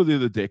the radio the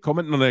other day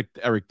commenting on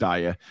Eric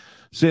Dyer,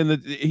 saying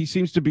that he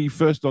seems to be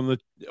first on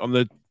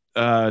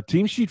the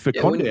team sheet for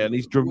Conte, and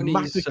he's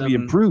dramatically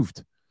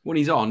improved. When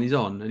he's on,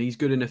 and he's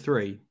good in a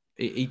 3.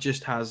 He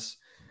just has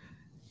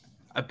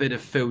a bit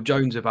of Phil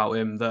Jones about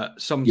him that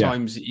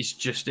sometimes he's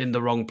just in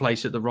the wrong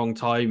place at the wrong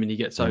time, and he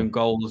gets own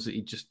goals that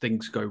he just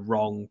things go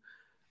wrong.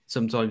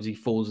 Sometimes he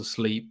falls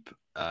asleep,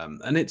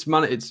 and it's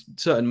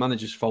certain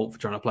managers' fault for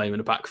trying to play him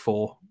in a back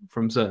 4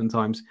 from certain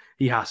times.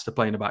 He has to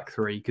play in a back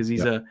 3 because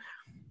he's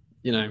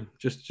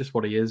just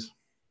what he is.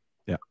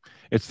 Yeah,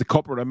 it's the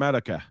Copa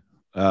America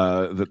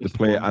that the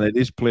player, and it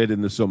is played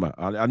in the summer.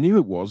 I knew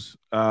it was.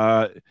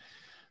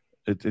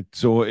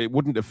 So it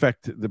wouldn't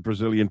affect the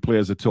Brazilian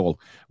players at all.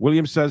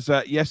 William says,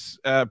 yes,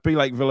 be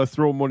like Villa,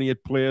 throw money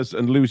at players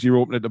and lose your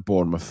opener to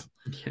Bournemouth.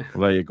 Yeah.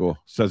 Well, there you go.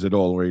 Says it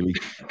all, really.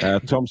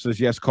 Tom says,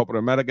 yes, Copa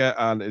America,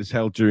 and it's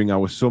held during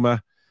our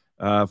summer.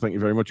 Thank you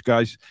very much,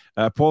 guys.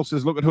 Paul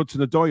says, look at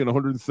Hudson-Odoi on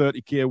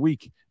 130k a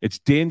week. It's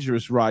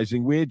dangerous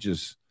rising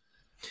wages.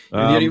 The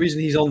only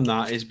reason he's on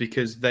that is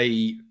because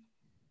Bayern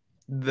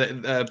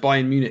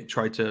Munich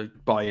tried to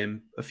buy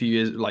him a few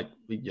years, like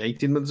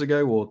 18 months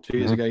ago or 2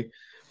 years ago,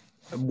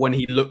 when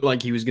he looked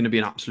like he was going to be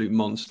an absolute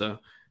monster.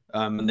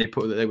 And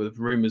they were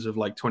rumors of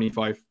like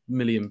 25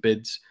 million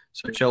bids.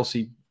 So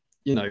Chelsea,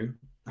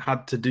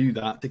 had to do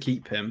that to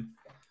keep him.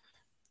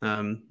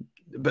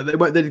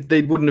 But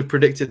they wouldn't have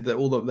predicted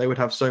that they would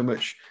have so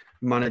much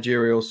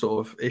managerial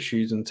sort of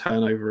issues and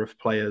turnover of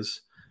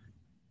players.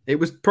 It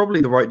was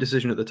probably the right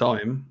decision at the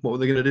time. What were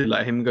they going to do?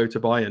 Let him go to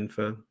Bayern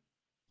for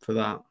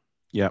that?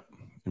 Yeah.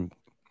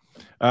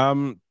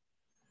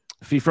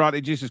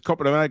 Fifrati Jesus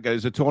Copa America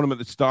is a tournament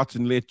that starts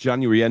in late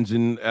January, ends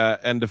in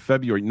end of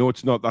February. No,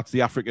 it's not. That's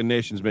the African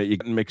nations, mate. You're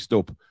getting mixed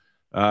up.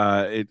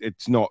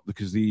 It's not,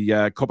 because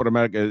the Copa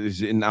America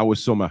is in our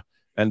summer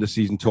end of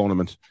season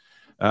tournament.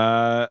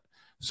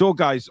 So,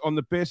 guys, on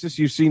the basis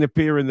you've seen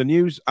appear in the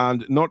news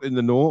and not in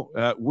the know,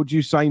 would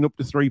you sign up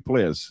to 3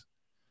 players?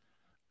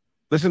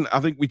 Listen, I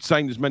think we'd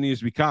sign as many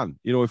as we can.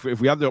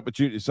 If we had the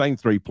opportunity to sign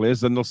 3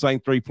 players, then they'll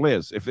sign 3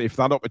 players if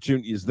that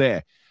opportunity is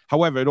there.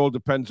 However, it all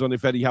depends on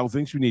if Eddie Howe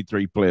thinks we need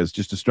 3 players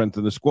just to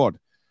strengthen the squad.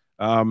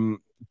 2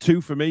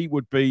 for me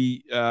would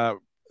be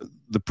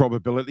the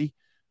probability.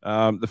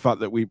 The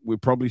fact that we're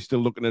probably still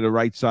looking at a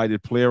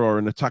right-sided player or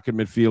an attacking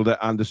midfielder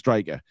and a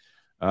striker.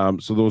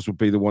 So those would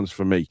be the ones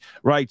for me.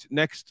 Right,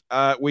 next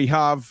we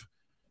have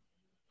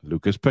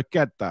Lucas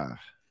Paqueta.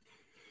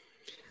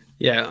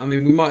 Yeah, I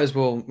mean, we might as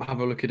well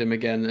have a look at him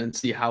again and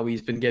see how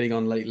he's been getting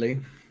on lately.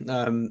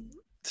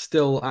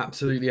 Still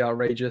absolutely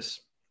outrageous.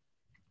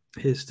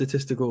 His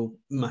statistical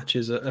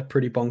matches are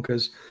pretty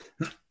bonkers.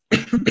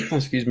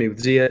 Excuse me,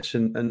 with Ziyech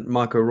and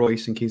Marco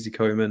Reus and Kingsley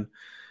Coman,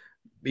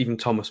 even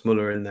Thomas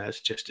Muller in there.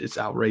 It's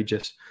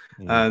outrageous.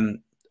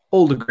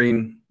 All the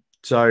green.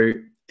 So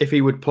if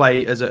he would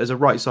play as a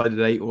right-sided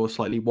 8 or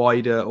slightly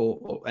wider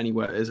or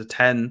anywhere as a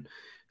 10,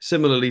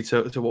 Similarly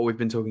to what we've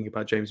been talking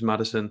about, James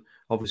Maddison,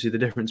 obviously the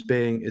difference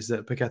being is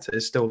that Paqueta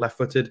is still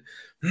left-footed,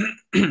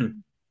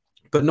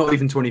 but not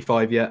even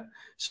 25 yet.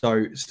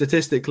 So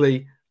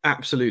statistically,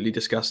 absolutely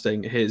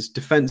disgusting. His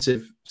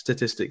defensive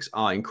statistics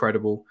are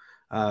incredible.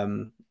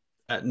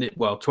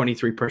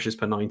 23 pressures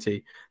per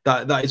 90.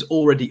 That is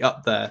already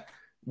up there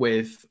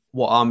with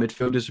what our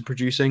midfielders are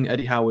producing.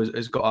 Eddie Howe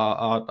has got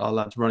our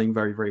lads running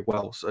very, very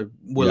well. So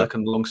Willock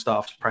and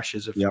Longstaff's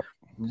pressures have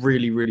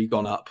really, really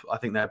gone up. I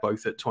think they're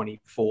both at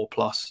 24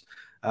 plus.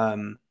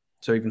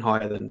 So even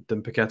higher than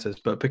Paqueta's.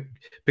 But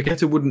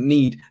Paqueta wouldn't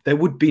need, there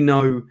would be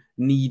no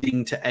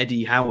needing to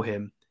Eddie Howe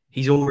him.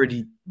 He's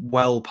already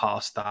well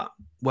past that,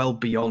 well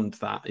beyond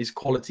that. His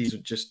qualities are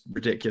just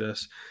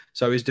ridiculous.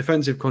 So his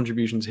defensive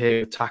contributions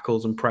here,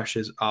 tackles and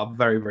pressures, are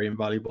very, very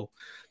invaluable.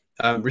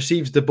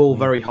 Receives the ball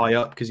very high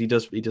up because he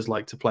does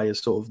like to play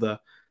as sort of the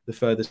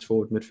furthest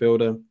forward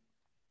midfielder.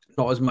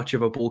 Not as much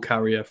of a ball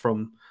carrier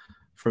from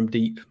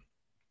deep.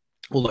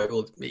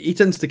 Although he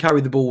tends to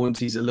carry the ball once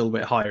he's a little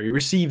bit higher. He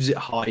receives it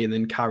high and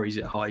then carries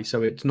it high.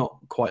 So it's not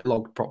quite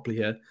logged properly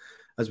here,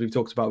 as we've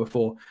talked about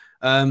before.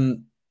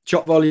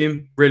 Shot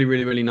volume, really,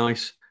 really, really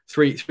nice.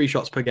 Three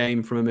shots per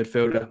game from a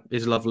midfielder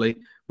is lovely.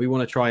 We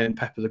want to try and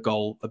pepper the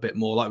goal a bit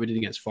more, like we did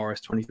against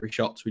Forest, 23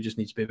 shots. We just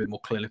need to be a bit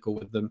more clinical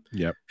with them.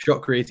 Yep.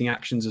 Shot creating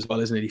actions as well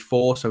is nearly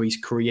 4. So he's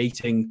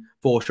creating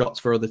 4 shots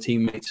for other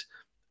teammates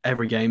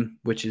every game,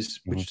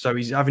 so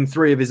he's having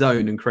 3 of his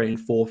own and creating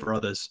 4 for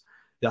others.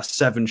 That's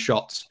 7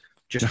 shots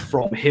just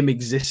from him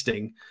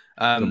existing.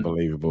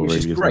 Unbelievable, which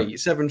really, is great.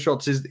 7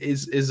 shots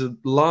is a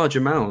large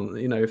amount.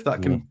 You know, if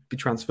that can be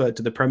transferred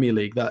to the Premier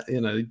League, that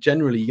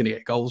generally you're going to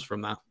get goals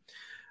from that.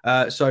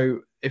 So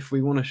if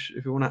we want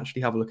to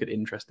actually have a look at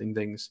interesting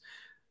things,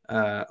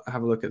 have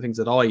a look at things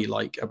that I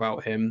like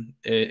about him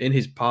in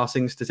his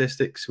passing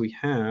statistics. We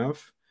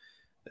have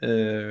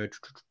where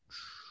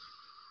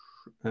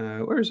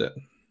is it?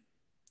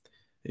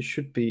 It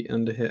should be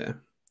under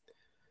here.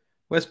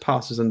 Where's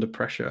passes under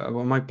pressure?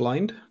 Am I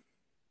blind?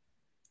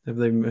 Have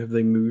they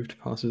moved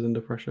passes under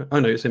pressure? Oh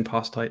no, it's in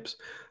pass types.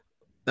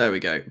 There we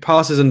go.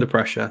 Passes under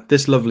pressure.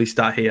 This lovely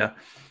stat here.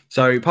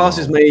 So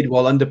passes made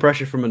while under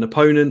pressure from an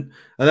opponent,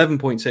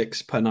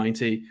 11.6 per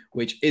 90,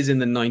 which is in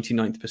the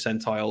 99th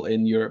percentile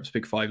in Europe's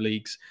Big 5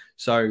 leagues.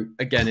 So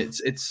again,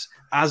 it's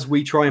as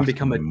we try and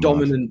become a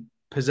dominant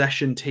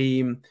possession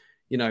team,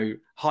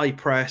 high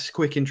press,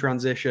 quick in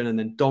transition, and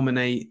then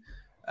dominate.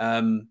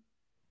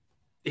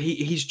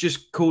 He's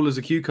just cool as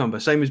a cucumber,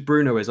 same as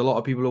Bruno is. A lot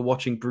of people are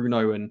watching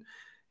Bruno, and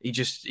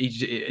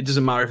it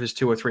doesn't matter if there's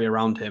 2 or 3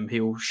 around him.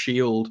 He'll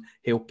shield,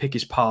 he'll pick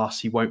his pass,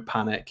 he won't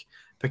panic.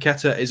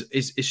 Paqueta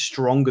is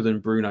stronger than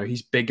Bruno.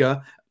 He's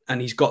bigger and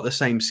he's got the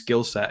same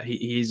skill set.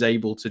 He's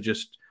able to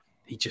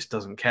he just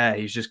doesn't care.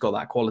 He's just got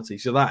that quality.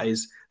 So that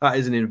is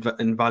an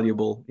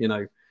invaluable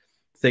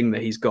thing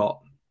that he's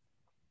got.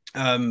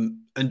 And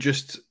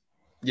just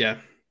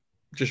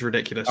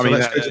ridiculous. I mean,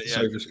 let's go to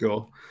the over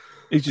score.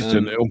 He's just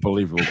an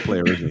unbelievable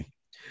player, isn't he?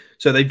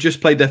 So they've just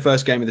played their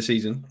first game of the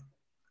season.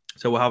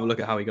 So we'll have a look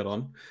at how he got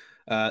on.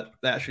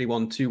 They actually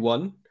won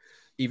 2-1,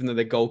 even though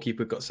their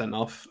goalkeeper got sent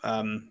off.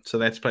 So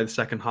they had to play the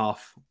second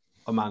half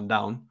a man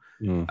down.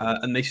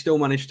 And they still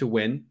managed to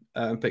win.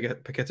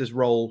 Paqueta's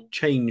role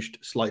changed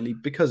slightly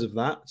because of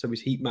that. So his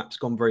heat map's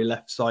gone very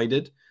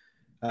left-sided.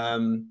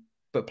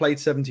 But played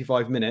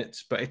 75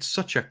 minutes. But it's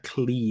such a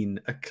clean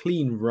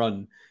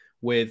run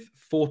with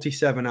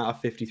 47 out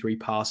of 53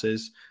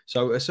 passes.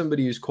 So as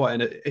somebody who's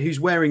who's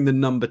wearing the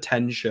number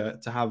 10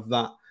 shirt, to have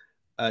that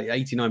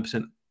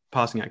 89%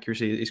 passing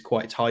accuracy is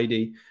quite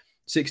tidy.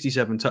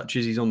 67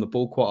 touches, he's on the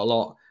ball quite a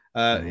lot.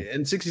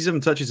 And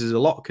 67 touches is a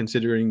lot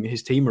considering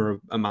his team are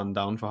a man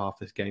down for half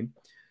this game.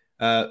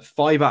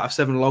 5 out of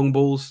 7 long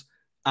balls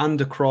and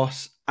a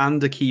cross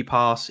and a key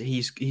pass.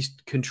 He's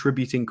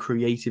contributing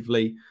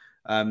creatively,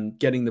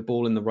 getting the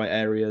ball in the right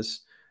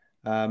areas.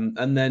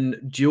 And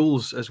then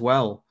duels as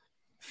well.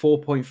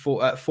 4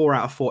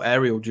 out of 4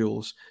 aerial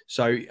duels.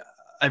 So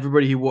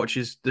everybody who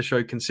watches the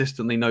show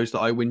consistently knows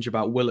that I whinge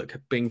about Willock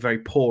being very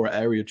poor at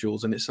aerial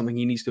duels, and it's something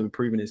he needs to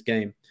improve in his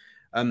game.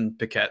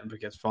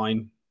 Paquet's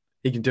fine.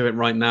 He can do it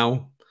right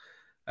now.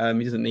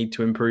 He doesn't need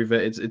to improve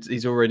it.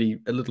 He's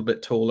already a little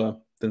bit taller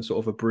than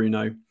sort of a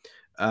Bruno.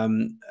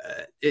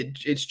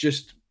 It's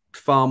just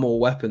far more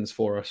weapons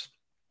for us,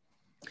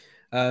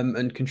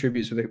 and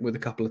contributes with a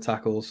couple of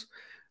tackles.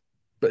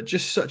 But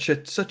just such a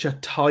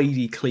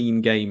tidy,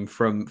 clean game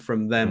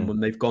from them when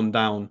they've gone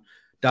down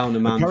a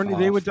man. Apparently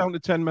they were down to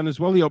 10 men as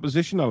well, the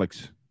opposition,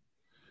 Alex.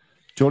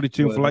 Jolly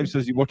Toon for Life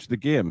says he watched the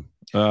game.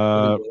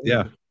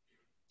 Yeah.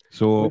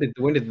 So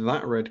when did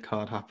that red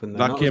card happen?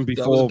 Then? That came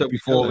before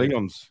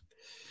Leon's.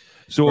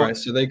 So right,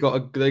 so they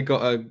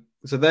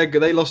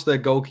lost their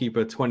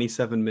goalkeeper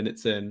 27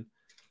 minutes in,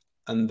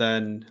 and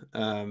then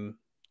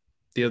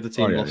the other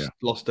team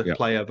lost a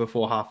player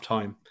before half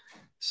time.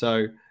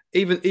 So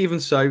even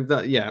so, so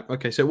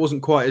it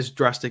wasn't quite as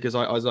drastic as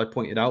I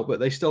pointed out, but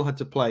they still had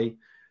to play,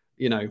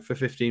 for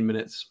 15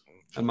 minutes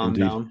a man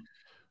down.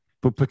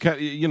 But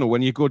Paqueta,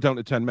 when you go down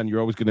to 10 men, you're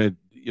always going to,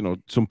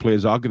 some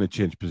players are going to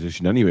change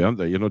position anyway, aren't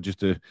they? Just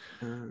to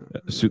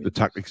suit the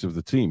tactics of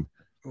the team.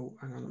 Oh,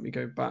 hang on, let me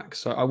go back.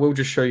 So I will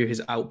just show you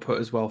his output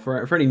as well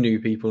for any new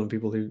people and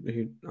people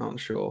who aren't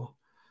sure.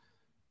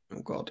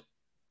 Oh God,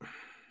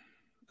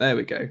 there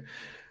we go.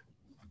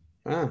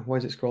 Why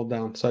is it scrolled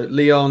down? So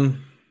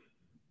Leon,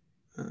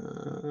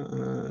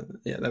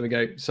 yeah, there we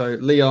go. So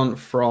Leon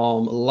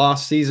from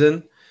last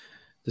season,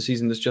 the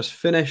season that's just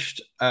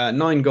finished,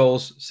 9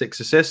 goals, 6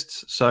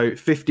 assists. So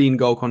 15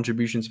 goal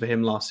contributions for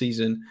him last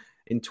season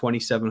in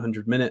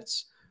 2,700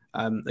 minutes.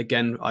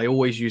 Again, I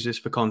always use this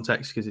for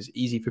context because it's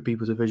easy for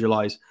people to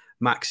visualize.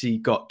 Maxi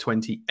got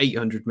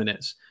 2,800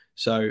 minutes.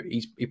 So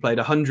he played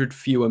 100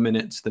 fewer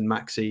minutes than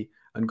Maxi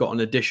and got an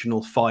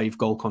additional 5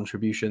 goal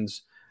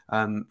contributions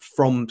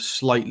from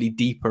slightly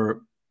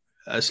deeper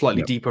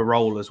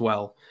role as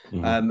well.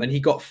 And he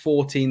got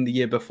 14 the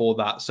year before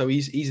that. So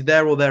he's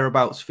there or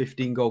thereabouts,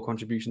 15 goal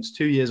contributions,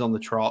 2 years on the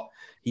trot.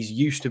 He's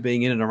used to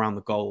being in and around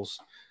the goals.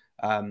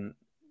 And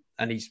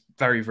he's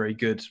very, very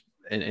good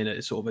in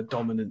a sort of a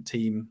dominant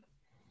team.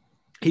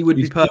 He would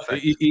be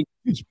perfect.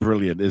 He's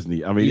brilliant, isn't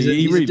he? I mean,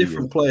 he's really a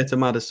different player to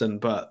Maddison,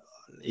 but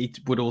he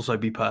would also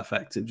be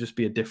perfect. It'd just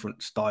be a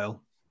different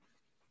style.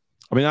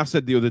 I mean, I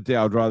said the other day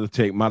I'd rather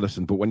take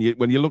Maddison, but when you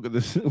look at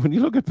this, when you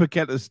look at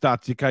Paqueta's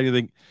stats, you kind of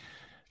think,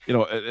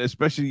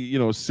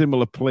 especially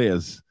similar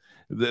players,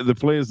 the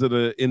players that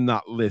are in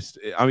that list.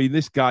 I mean,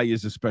 this guy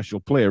is a special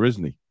player,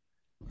 isn't he?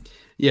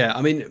 Yeah,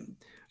 I mean,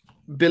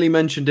 Billy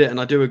mentioned it, and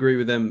I do agree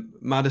with him.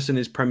 Maddison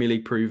is Premier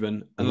League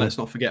proven, and let's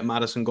not forget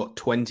Maddison got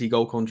 20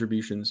 goal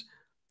contributions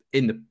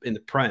in the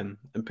Prem,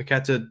 and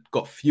Paqueta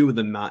got fewer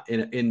than that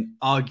in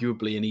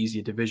arguably an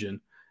easier division.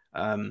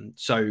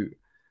 So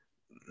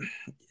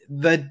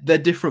they're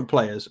different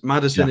players.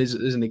 Maddison is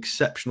an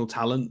exceptional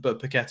talent,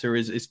 but Paqueta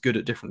is good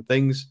at different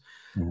things,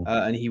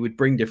 and he would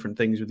bring different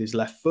things with his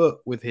left foot,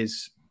 with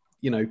his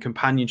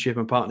companionship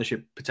and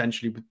partnership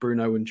potentially with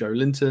Bruno and Joe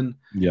Linton.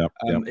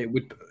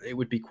 It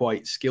would be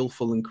quite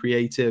skillful and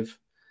creative.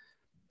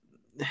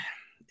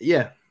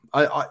 Yeah,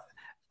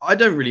 I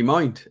don't really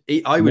mind.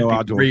 I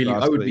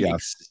would be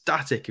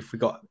ecstatic if we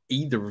got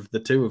either of the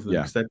two of them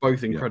because they're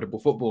both incredible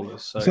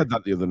footballers. So. I said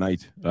that the other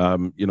night.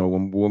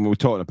 When we were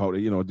talking about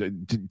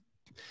it,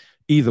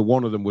 either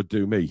one of them would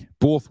do me.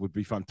 Both would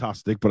be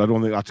fantastic, but I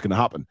don't think that's going to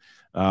happen.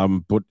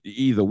 But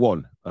either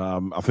one,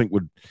 I think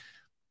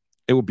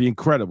it would be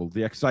incredible.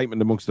 The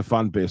excitement amongst the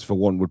fan base for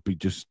one would be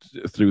just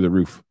through the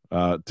roof.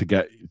 To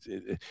get,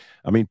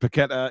 I mean,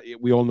 Paqueta,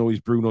 we all know he's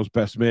Bruno's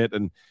best mate,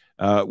 and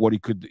what he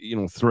could,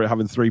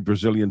 having 3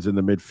 Brazilians in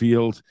the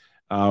midfield,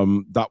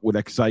 that would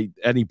excite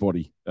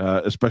anybody,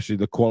 especially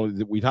the quality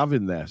that we'd have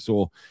in there.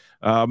 So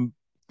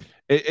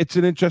it's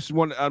an interesting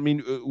one. I mean,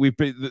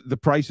 the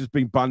price has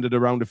been banded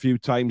around a few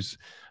times,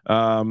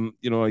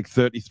 like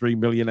 33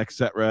 million,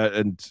 etc.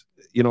 And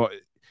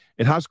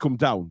it has come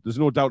down. There's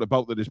no doubt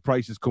about that. His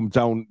price has come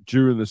down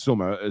during the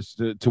summer as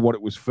to what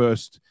it was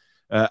first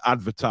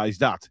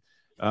advertised at.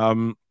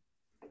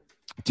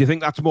 Do you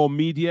think that's more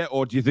media,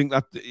 or do you think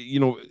that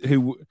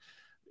who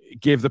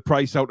gave the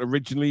price out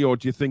originally, or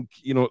do you think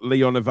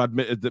Leon have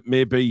admitted that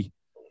maybe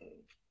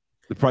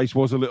the price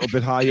was a little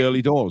bit high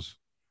early doors,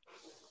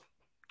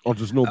 or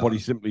does nobody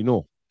simply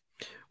know?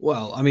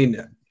 Well, I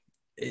mean,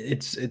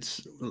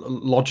 it's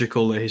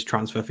logical that his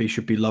transfer fee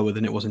should be lower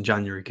than it was in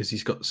January because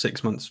he's got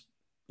 6 months,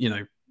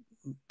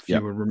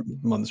 fewer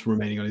months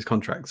remaining on his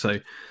contract. So,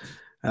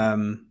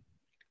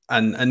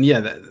 and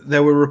yeah,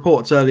 there were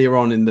reports earlier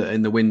on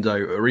in the window,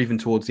 or even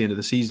towards the end of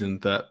the season,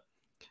 that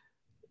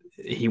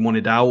he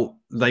wanted out.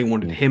 They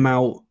wanted him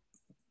out.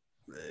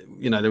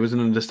 There was an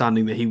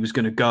understanding that he was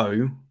going to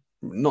go,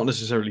 not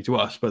necessarily to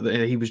us, but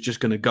that he was just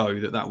going to go.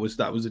 That was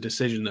a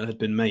decision that had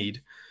been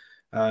made.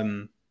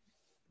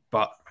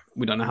 But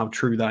we don't know how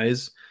true that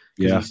is.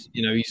 Yeah,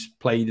 he's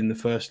played in the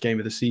first game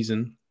of the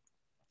season,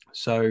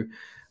 so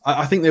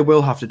I think they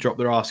will have to drop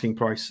their asking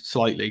price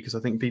slightly because I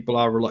think people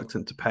are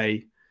reluctant to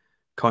pay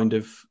kind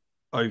of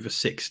over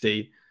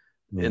 60.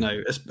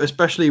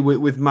 Especially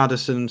with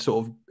Maddison.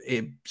 Sort of,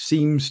 it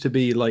seems to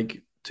be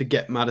like to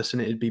get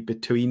Maddison, it'd be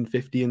between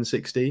 50 and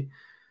 60.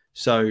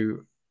 So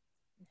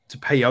to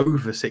pay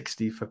over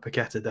 60 for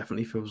Paqueta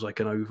definitely feels like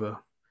an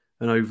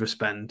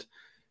overspend.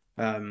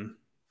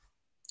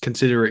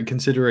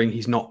 Considering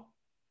he's not,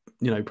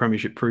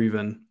 Premiership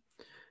proven.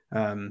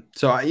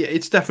 So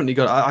it's definitely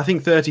got. I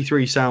think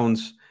 33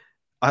 sounds.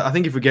 I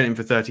think if we get him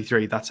for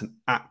 33, that's an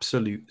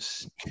absolute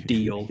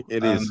steal.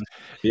 It is.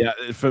 Yeah,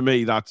 for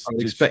me, that's. I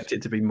would expect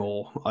it to be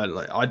more.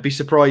 I'd be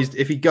surprised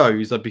if he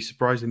goes. I'd be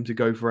surprised him to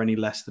go for any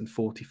less than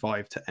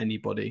 45 to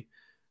anybody.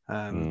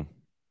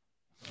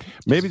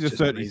 Maybe the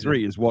 33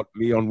 amazing. Is what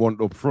Leon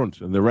want up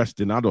front, and the rest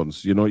in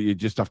add-ons. You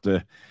just have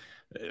to.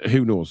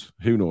 Who knows?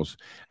 Who knows?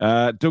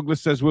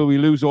 Douglas says, will we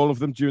lose all of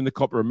them during the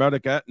Copa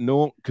America?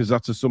 No, because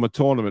that's a summer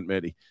tournament,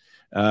 matey.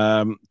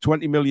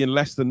 20 million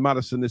less than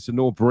Maddison. It's a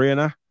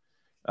no-brainer.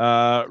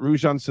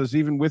 Rujan says,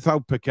 even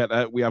without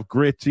Paqueta, we have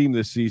great team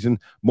this season,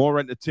 more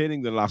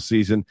entertaining than last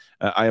season.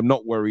 I am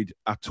not worried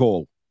at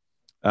all.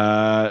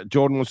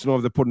 Jordan wants to know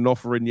if they put an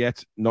offer in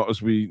yet. Not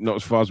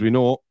as far as we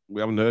know.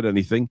 We haven't heard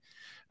anything.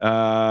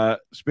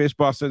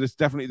 Spacebar said it's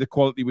definitely the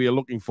quality we are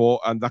looking for,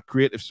 and that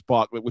creative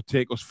spark that would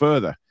take us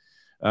further.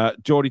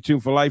 Geordie Toon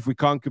for life. We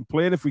can't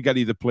complain if we get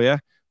either player.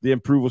 They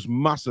improve us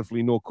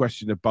massively, no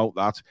question about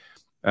that.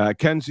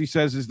 Kenzie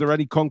says, is there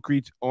any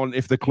concrete on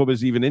if the club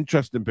is even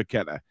interested in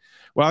Paqueta?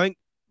 Well, I think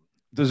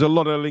there's a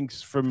lot of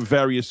links from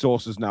various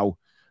sources now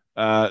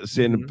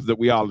saying that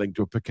we are linked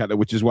to a Paqueta,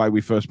 which is why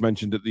we first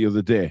mentioned it the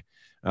other day.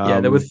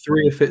 There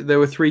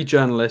were three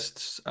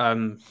journalists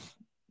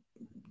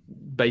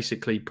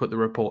basically put the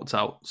reports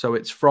out. So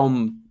it's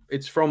from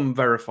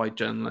verified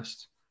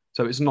journalists.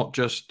 So it's not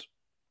just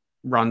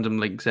random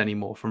links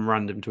anymore from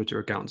random Twitter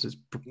accounts. It's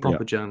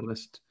proper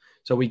journalists.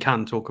 So we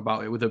can talk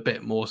about it with a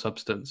bit more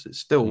substance. It's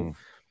still,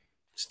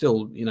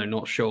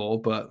 not sure,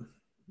 but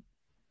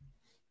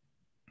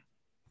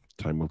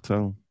time will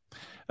tell.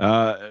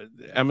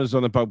 Emma's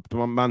on about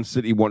Man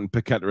City wanting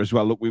Paqueta as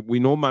well. Look, we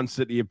know Man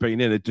City have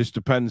been in. It just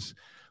depends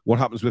what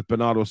happens with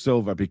Bernardo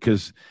Silva,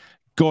 because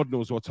God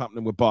knows what's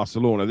happening with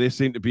Barcelona. They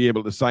seem to be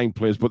able to sign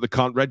players, but they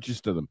can't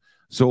register them.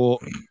 So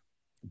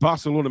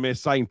Barcelona may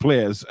sign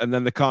players and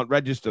then they can't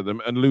register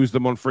them and lose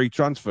them on free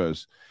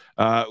transfers,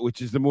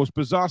 which is the most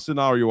bizarre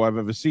scenario I've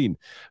ever seen.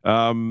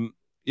 There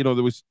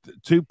was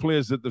 2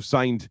 players that they've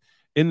signed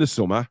in the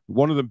summer,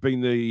 one of them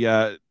being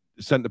the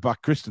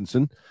centre-back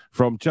Christensen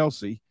from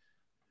Chelsea.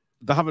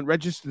 They haven't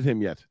registered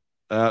him yet.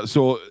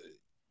 So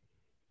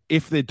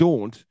if they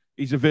don't,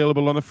 he's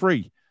available on a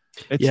free.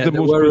 It's the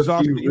most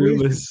bizarre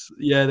rumors.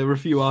 Yeah, there were a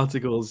few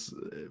articles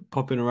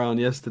popping around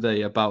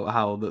yesterday about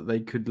how that they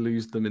could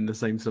lose them in the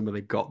same summer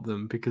they got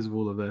them because of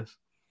all of this.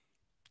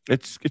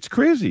 It's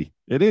crazy.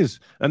 It is.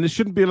 And they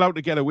shouldn't be allowed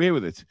to get away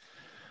with it.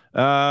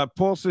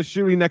 Paul says,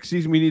 surely next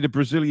season we need a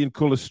Brazilian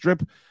colour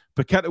strip.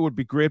 Paqueta would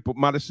be great, but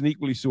Maddison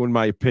equally so, in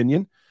my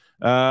opinion.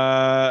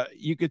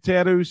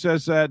 Yukateru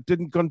says,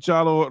 didn't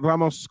Gonzalo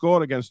Ramos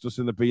score against us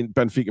in the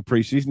Benfica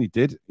pre-season? He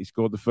did. He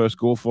scored the first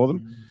goal for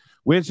them.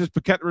 Wayne says,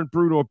 Paqueta and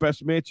Bruno are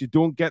best mates. You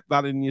don't get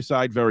that in your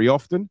side very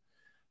often.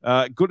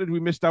 Gutted we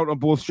missed out on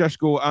both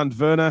Šeško and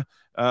Werner.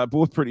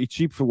 Both pretty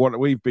cheap for what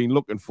we've been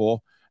looking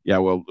for. Yeah,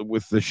 well,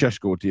 with the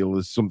Šeško deal,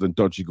 there's something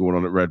dodgy going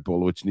on at Red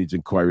Bull, which needs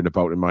inquiring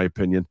about, in my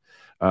opinion.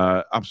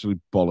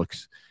 Absolute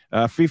bollocks.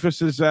 FIFA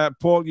says,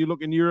 Paul, you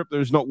look in Europe,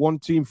 there's not one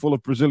team full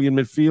of Brazilian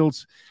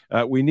midfields.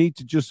 We need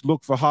to just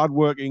look for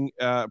hardworking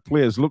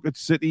players. Look at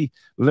City,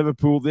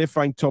 Liverpool. They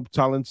find top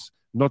talents,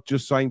 not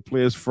just sign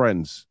players'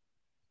 friends.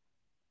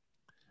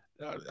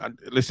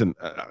 Listen,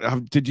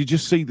 did you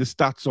just see the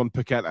stats on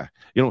Paqueta?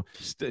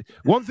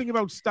 One thing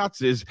about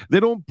stats is they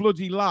don't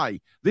bloody lie.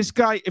 This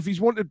guy, if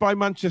he's wanted by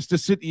Manchester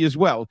City as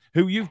well,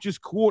 who you've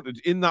just quoted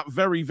in that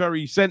very,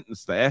 very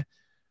sentence there,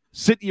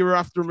 City are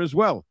after him as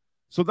well.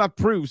 So that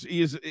proves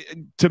he is,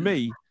 to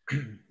me,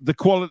 the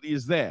quality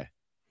is there.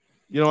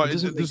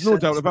 There's no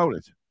doubt about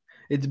it.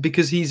 It's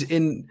because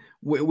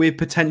we're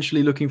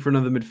potentially looking for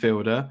another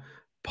midfielder,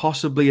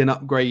 possibly an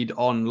upgrade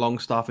on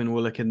Longstaff and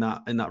Willock in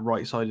that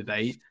right-sided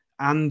 8,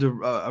 and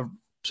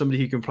somebody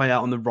who can play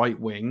out on the right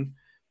wing.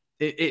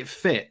 It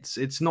fits.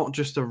 It's not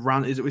just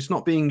it's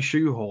not being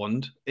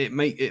shoehorned. It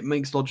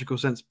makes logical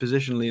sense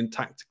positionally and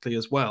tactically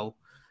as well.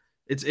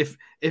 It's if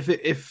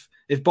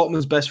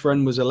Botman's best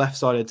friend was a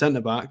left-sided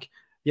centre-back,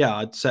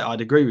 yeah,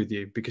 I'd agree with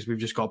you, because we've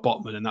just got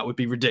Botman and that would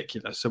be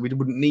ridiculous. So we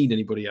wouldn't need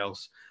anybody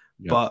else.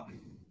 Yeah. But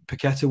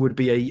Paqueta would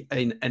be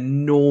an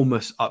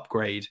enormous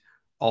upgrade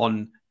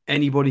on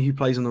anybody who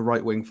plays on the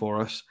right wing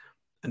for us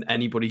and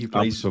anybody who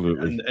plays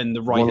in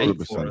the right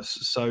 8 for us.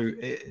 So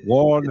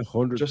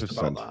 100%. Just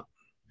about that.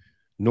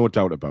 No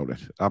doubt about it.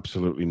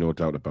 Absolutely no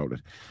doubt about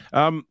it.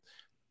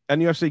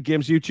 NUFC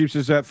Games YouTube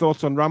says,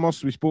 thoughts on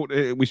Ramos. We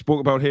spoke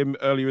about him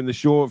earlier in the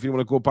show. If you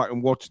want to go back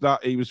and watch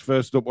that, he was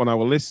first up on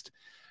our list.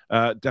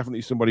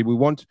 Definitely somebody we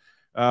want.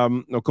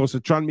 Of course, the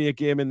Tranmere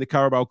game in the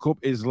Carabao Cup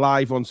is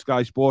live on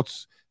Sky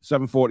Sports,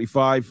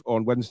 7:45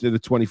 on Wednesday, the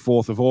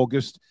 24th of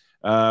August.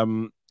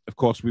 Of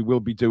course, we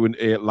will be doing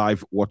a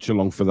live watch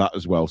along for that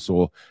as well.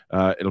 So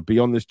it'll be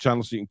on this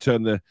channel, so you can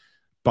turn the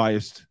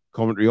biased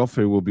commentary off,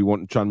 who will be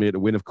wanting Tranmere to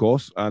win, of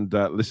course, and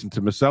listen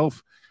to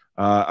myself.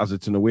 As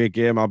it's an away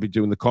game, I'll be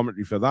doing the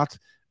commentary for that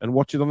and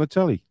watch it on the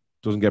telly.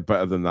 Doesn't get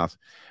better than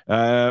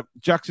that.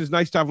 Jack says,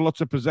 nice to have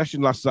lots of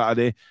possession last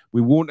Saturday.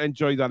 We won't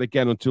enjoy that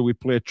again until we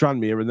play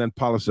Tranmere and then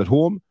Palace at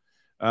home.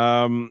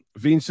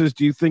 Veen says,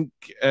 do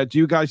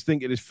you guys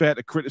think it is fair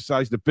to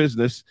criticise the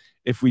business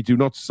if we do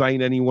not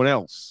sign anyone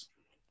else?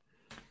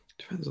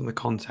 Depends on the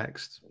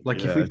context.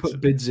 If we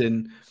put bids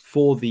in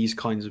for these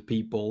kinds of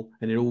people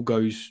and it all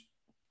goes,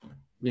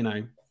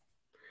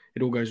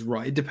 it all goes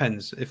right. It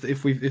depends. If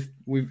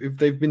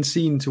they've been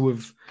seen to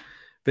have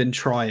been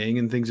trying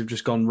and things have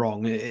just gone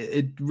wrong,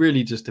 it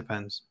really just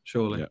depends,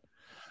 surely. Yeah.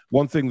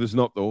 One thing there's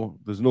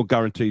no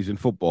guarantees in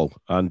football,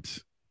 and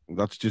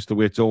that's just the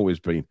way it's always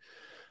been.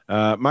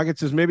 Maggot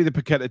says maybe the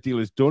Paqueta deal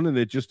is done and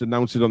they just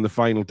announced it on the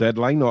final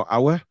deadline or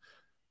hour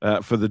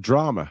for the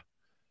drama.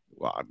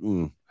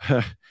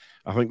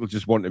 I think they'll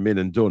just want him in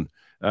and done.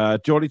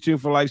 Geordie Toon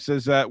for Life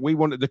says, we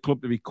wanted the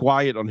club to be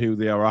quiet on who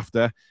they are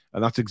after,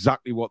 and that's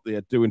exactly what they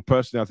are doing.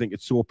 Personally, I think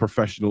it's so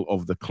professional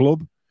of the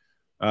club.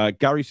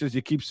 Gary says,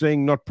 you keep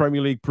saying not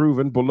Premier League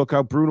proven, but look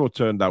how Bruno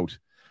turned out.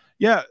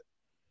 Yeah,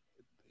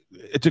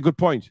 it's a good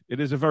point. It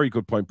is a very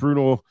good point.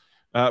 Bruno,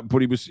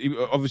 but he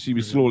obviously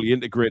was slowly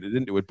integrated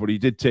into it, but he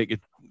did take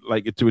it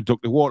like it to a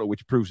duck to water,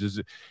 which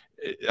proves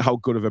how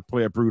good of a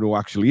player Bruno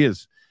actually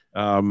is.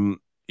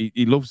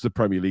 He loves the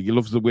Premier League. He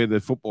loves the way the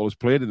football is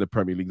played in the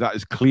Premier League. That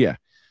is clear.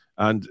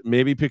 And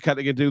maybe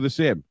Paqueta can do the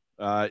same.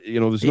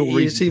 There's no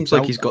reason. It seems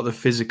like he's got the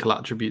physical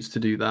attributes to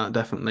do that,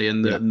 definitely,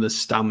 and the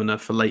stamina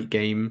for late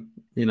game,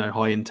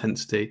 high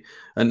intensity.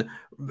 And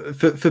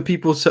for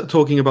people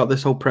talking about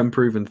this whole Prem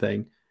proven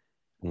thing,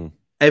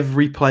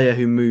 every player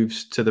who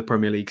moves to the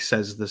Premier League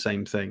says the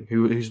same thing,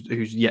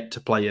 who's yet to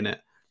play in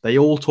it. They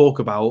all talk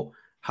about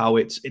how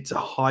it's a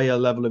higher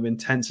level of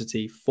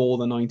intensity for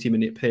the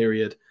 90-minute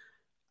period,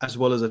 as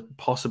well as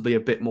possibly a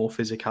bit more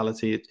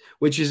physicality,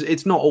 which is,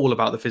 it's not all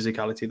about the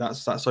physicality.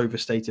 That's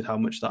overstated how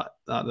much that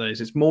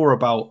is. It's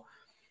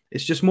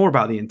just more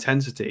about the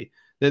intensity.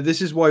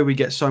 This is why we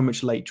get so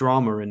much late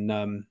drama in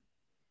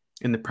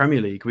the Premier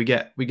League. We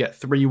get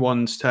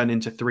 3-1s turn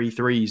into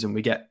 3-3s, and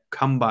we get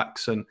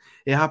comebacks, and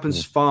it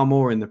happens far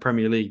more in the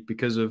Premier League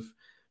because of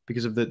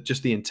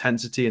just the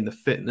intensity and the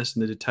fitness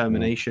and the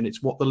determination.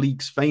 It's what the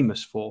league's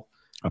famous for.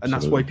 Absolutely. And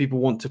that's why people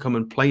want to come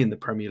and play in the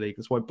Premier League.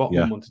 That's why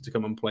Botman wanted to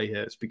come and play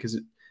here. It's because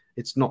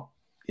it's not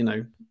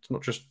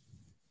just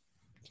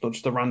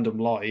a random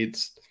lie.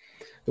 It's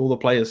all the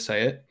players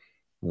say it.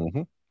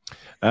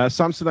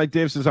 Samsonite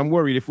Dave says, I'm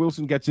worried if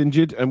Wilson gets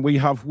injured and we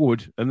have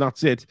Wood and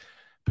that's it.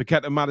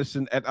 Paqueta,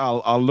 Madison et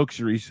al. Are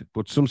luxuries,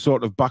 but some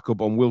sort of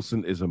backup on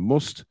Wilson is a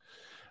must.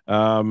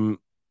 Shakira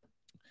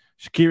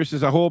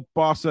says, I hope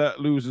Barca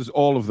loses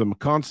all of them.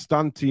 Can't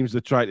stand teams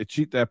that try to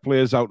cheat their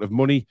players out of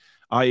money,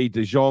 i.e.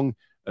 De Jong,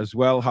 as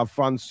well. Have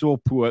fans so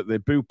poor they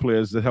boo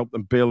players that help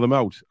them bail them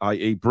out,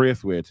 i.e.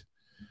 Braithwaite.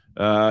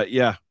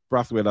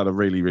 Braithwaite had a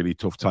really, really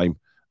tough time,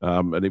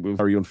 and it was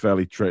very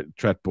unfairly treated.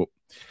 But,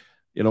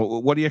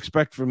 what do you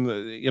expect from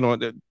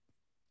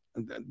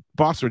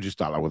Barca are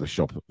just all over the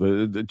shop.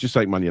 They're just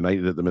like Man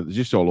United at the minute. They're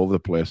just all over the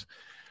place.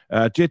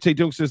 JT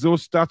Dunk says,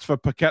 those stats for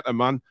Paqueta,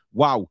 man,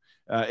 wow.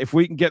 If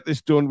we can get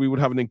this done, we would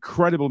have an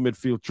incredible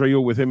midfield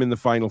trio with him in the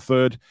final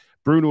third.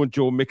 Bruno and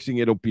Joe mixing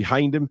it up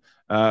behind him.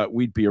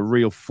 We'd be a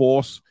real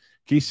force.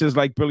 Keith says,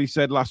 like Billy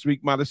said last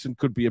week, Madison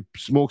could be a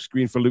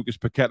smokescreen for Lucas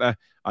Paqueta.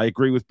 I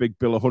agree with Big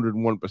Bill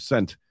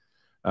 101%.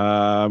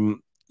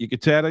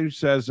 Yukatera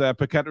says,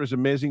 Paqueta is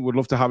amazing. Would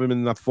love to have him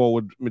in that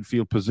forward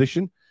midfield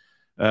position.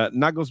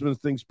 Nagelsmann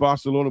thinks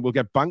Barcelona will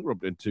get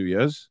bankrupt in 2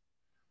 years.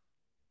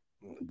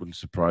 Wouldn't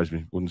surprise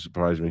me.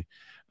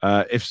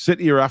 If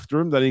City are after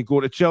him, then he'd go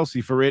to Chelsea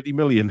for 80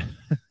 million.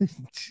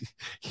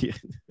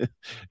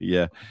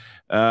 Yeah.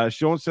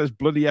 Sean says,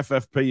 bloody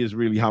FFP is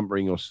really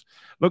hampering us.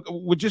 Look,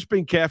 we're just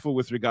being careful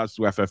with regards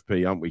to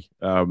FFP, aren't we?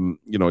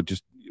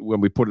 Just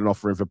when we put an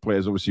offer in for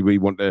players, obviously we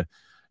want to,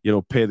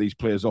 pay these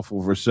players off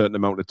over a certain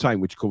amount of time,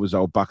 which covers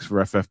our backs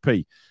for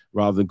FFP,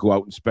 rather than go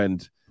out and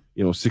spend,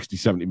 60,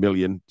 70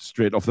 million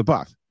straight off the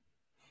bat.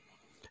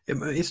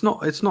 It's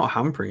not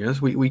hampering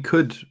us. We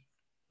could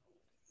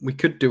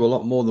do a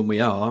lot more than we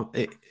are.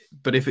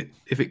 But if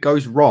it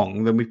goes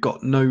wrong, then we've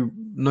got no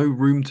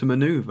room to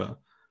maneuver.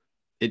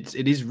 It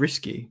is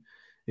risky.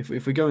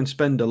 If we go and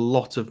spend a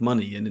lot of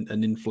money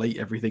and inflate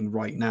everything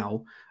right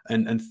now,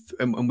 and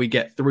we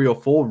get 3 or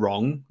 4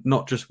 wrong,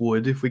 not just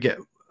Wood, if we get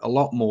a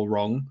lot more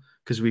wrong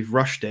because we've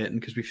rushed it and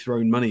because we've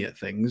thrown money at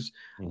things,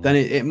 then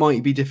it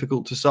might be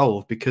difficult to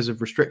solve because of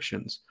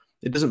restrictions.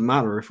 It doesn't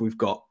matter if we've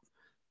got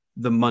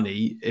the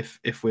money, if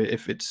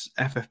it's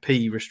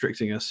FFP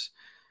restricting us.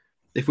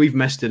 If we've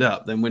messed it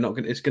up, then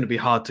it's going to be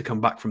hard to come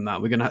back from that.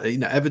 We're going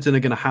to, Everton are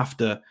going to have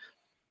to,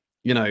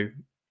 I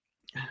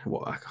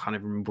can't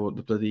even remember what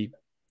the bloody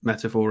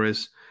metaphor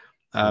is.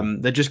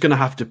 They're just going to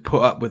have to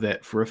put up with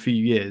it for a few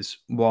years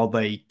while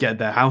they get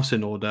their house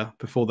in order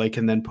before they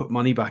can then put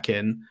money back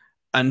in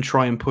and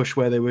try and push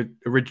where they were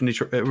originally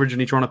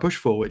trying to push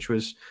for, which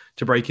was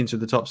to break into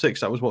the top 6.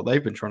 That was what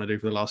they've been trying to do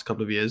for the last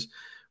couple of years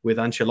with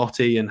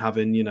Ancelotti and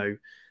having,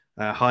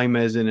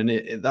 James in, and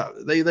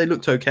they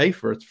looked okay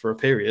for a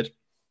period.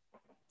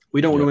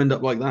 We don't want to end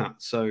up like that.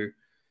 So,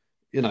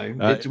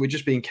 we're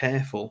just being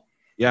careful.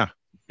 Yeah,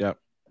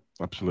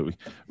 absolutely.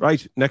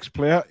 Right. Next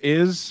player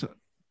is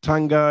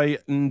Tanguy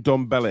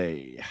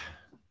Ndombele.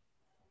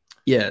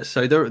 Yeah,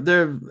 so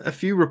there are a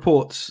few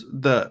reports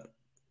that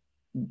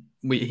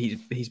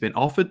he's been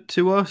offered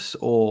to us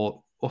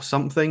or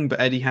something,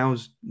 but Eddie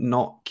Howe's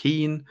not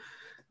keen.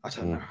 I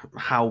don't know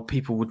how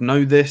people would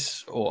know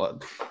this,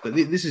 but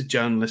this is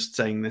journalists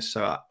saying this,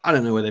 so I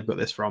don't know where they've got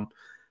this from.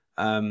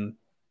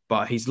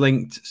 But he's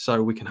linked,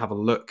 so we can have a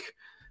look.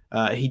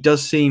 He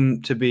does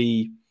seem to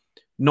be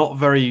not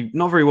very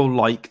well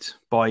liked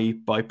by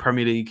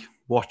Premier League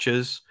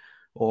watchers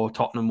or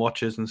Tottenham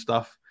watchers and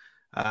stuff.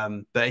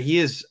 But he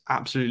is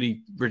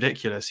absolutely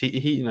ridiculous.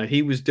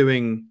 He was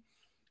doing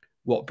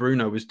what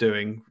Bruno was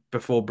doing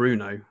before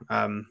Bruno.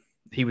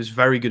 He was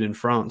very good in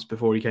France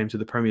before he came to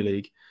the Premier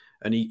League,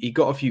 and he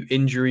got a few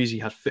injuries. He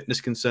had fitness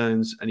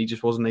concerns, and he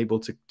just wasn't able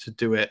to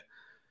do it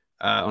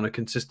on a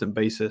consistent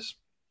basis.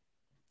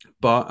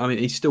 But I mean,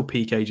 he's still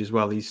peak age as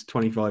well. He's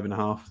 25 and a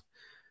half.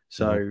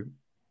 So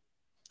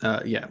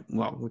yeah,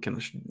 well, we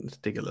can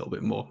dig a little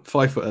bit more.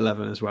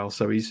 5'11" as well.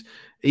 So he's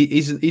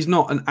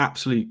not an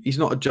absolute. He's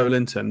not a Joe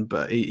Linton,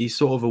 but he's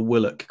sort of a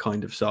Willock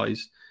kind of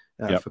size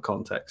for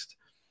context.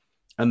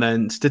 And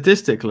then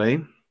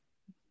statistically,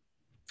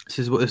 this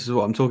is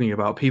what I'm talking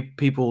about.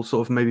 People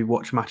sort of maybe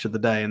watch Match of the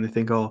Day and they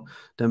think, oh,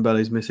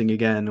 Dembele's missing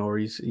again, or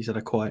he's had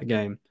a quiet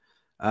game.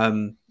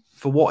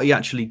 For what he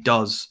actually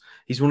does,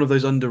 he's one of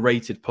those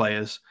underrated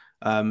players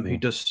who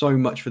does so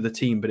much for the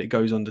team, but it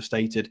goes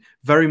understated.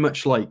 Very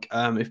much like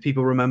if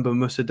people remember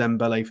Moussa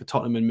Dembele for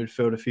Tottenham in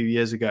midfield a few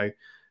years ago,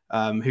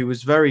 who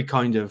was very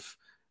kind of,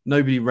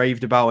 nobody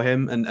raved about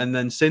him. And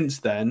then since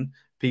then,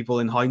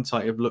 people in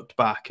hindsight have looked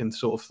back and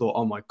sort of thought,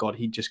 oh my God,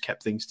 he just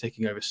kept things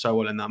ticking over so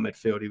well in that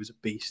midfield. He was a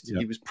beast.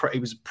 He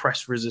was a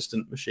press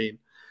resistant machine.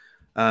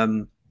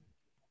 And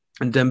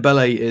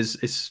Dembele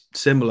is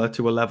similar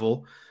to a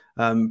level.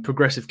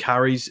 Progressive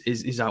carries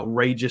is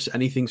outrageous.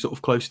 Anything sort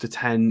of close to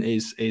 10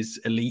 is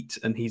elite,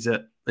 and he's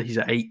at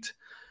 8.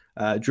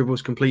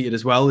 Dribbles completed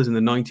as well is in the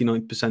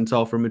 99th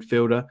percentile for a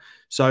midfielder.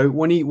 So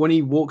when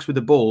he walks with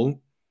the ball,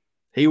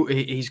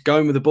 he's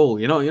going with the ball.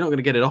 You're not going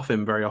to get it off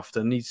him very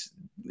often.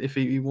 If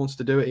he wants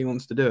to do it, he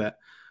wants to do it.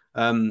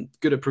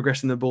 Good at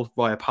progressing the ball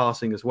via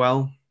passing as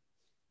well.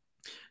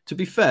 To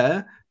be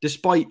fair,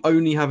 despite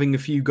only having a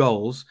few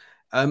goals,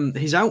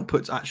 his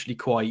output's actually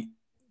quite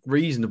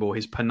reasonable.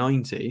 His per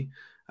 90.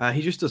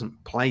 He just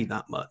doesn't play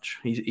that much.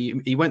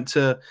 He went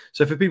to,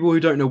 so for people who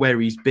don't know where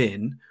he's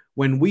been,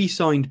 when we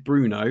signed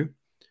Bruno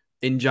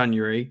in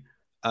January,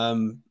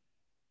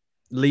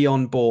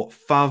 Lyon bought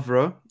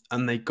Favre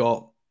and they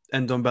got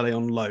Ndombele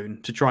on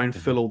loan to try and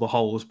fill all the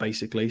holes,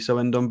 basically. So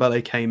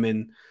Ndombele came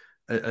in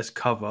as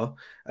cover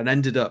and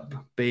ended up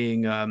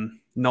being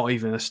not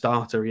even a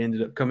starter. He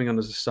ended up coming on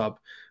as a sub,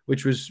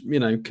 which was,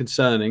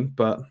 concerning,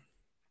 but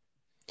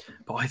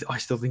I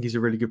still think he's a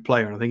really good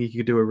player, and I think he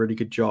could do a really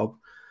good job.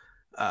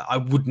 I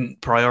wouldn't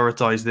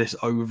prioritize this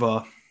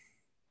over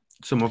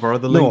some of our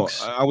other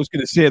links. No, I was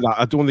going to say that.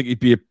 I don't think he'd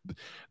be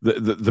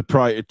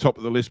the top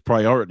of the list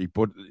priority,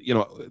 but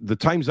the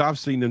times I've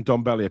seen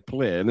Ndombele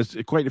play, and it's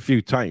quite a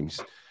few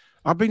times,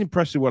 I've been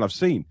impressed with what I've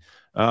seen.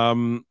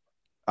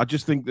 I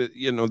just think that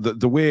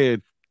the way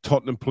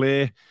Tottenham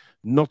play,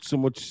 not so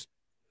much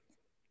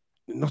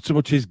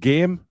his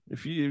game.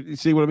 If you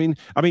see what I mean.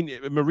 I mean,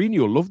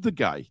 Mourinho loved the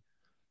guy.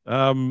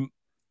 I mean,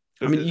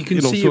 you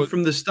can see it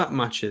from the stat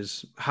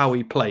matches how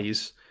he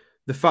plays.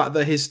 The fact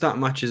that his stat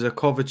matches are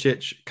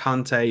Kovacic,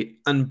 Kante,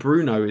 and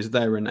Bruno is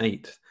there in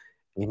 8th.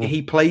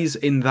 He plays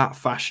in that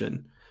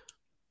fashion.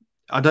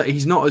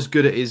 He's not as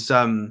good at his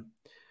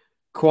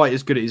quite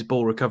as good at his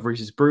ball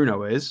recoveries as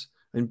Bruno is,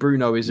 and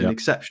Bruno is an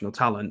exceptional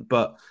talent.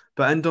 But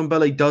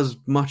Ndombele does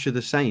much of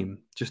the same,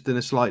 just in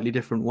a slightly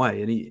different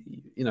way. And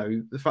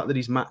the fact that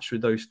he's matched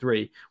with those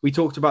 3. We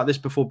talked about this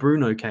before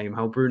Bruno came,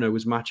 how Bruno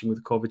was matching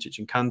with Kovacic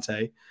and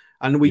Kante,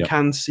 and we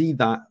can see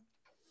that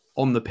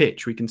on the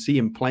pitch. We can see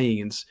him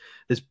playing, and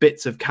there's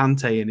bits of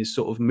Kante in his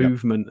sort of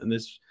movement, and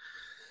there's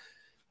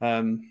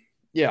I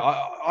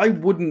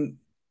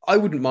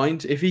wouldn't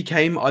mind if he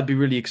came. I'd be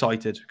really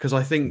excited, because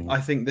I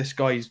think this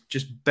guy's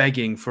just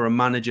begging for a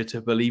manager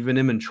to believe in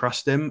him and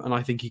trust him, and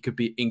I think he could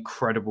be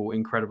incredible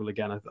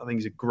again. I think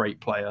he's a great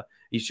player.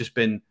 He's just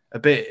been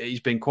he's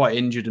been quite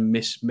injured and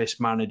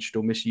mismanaged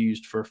or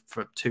misused for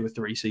 2 or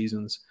 3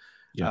 seasons.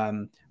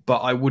 But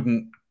I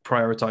wouldn't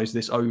prioritize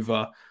this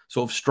over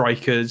sort of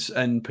strikers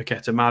and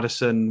Paqueta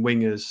Madison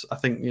wingers. I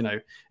think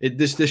the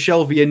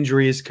Shelvey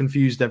injury has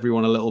confused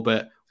everyone a little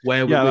bit.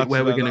 Where we're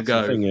going to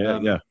go?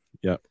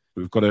 Yeah.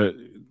 We've got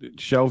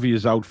Shelvey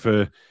is out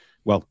for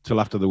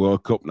till after the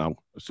World Cup now.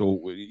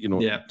 So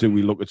do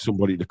we look at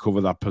somebody to cover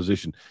that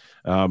position?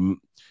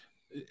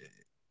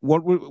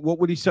 What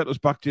would he set us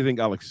back, do you think,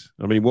 Alex?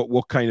 I mean,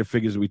 what kind of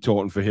figures are we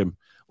talking for him,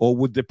 or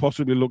would they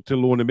possibly look to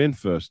loan him in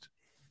first?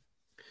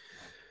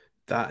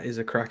 That is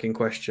a cracking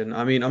question.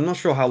 I mean, I'm not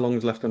sure how long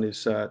is left on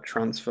his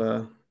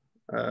transfer,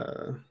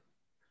 on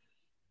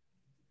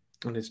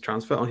his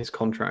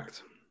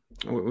contract.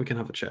 We can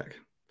have a check.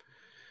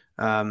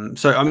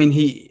 So I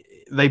mean,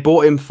 they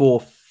bought him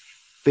for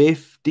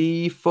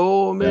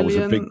 54 million.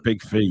 That was a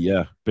big fee.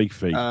 Yeah, big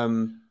fee.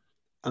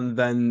 And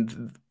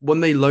then when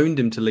they loaned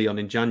him to Lyon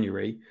in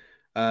January,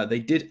 they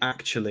did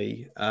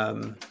actually.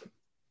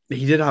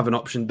 He did have an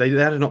option. They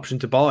had an option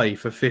to buy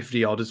for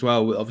 50 odd as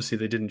well. Obviously,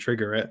 they didn't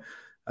trigger it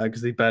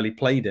because they barely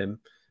played him.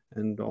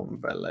 And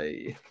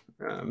Ndombele,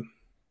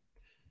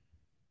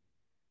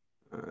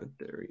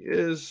 there he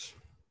is.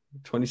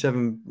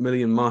 27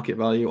 million market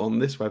value on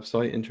this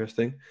website.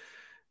 Interesting.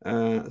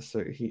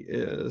 So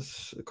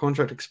the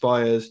contract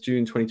expires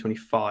June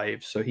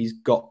 2025. So he's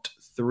got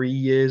 3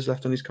 years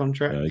left on his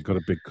contract. Yeah, he got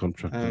a big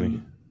contract.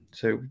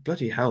 So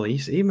bloody hell,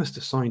 he must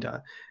have signed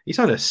he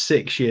signed a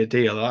 6-year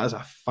deal. That is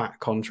a fat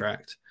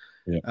contract.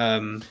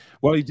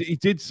 Well, he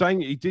did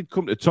sign. He did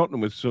come to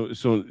Tottenham with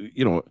so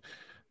you know,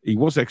 he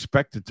was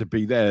expected to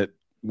be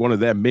one of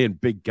their main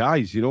big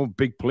guys. You know,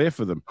 big player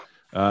for them,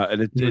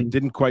 and it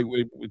didn't quite.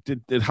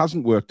 It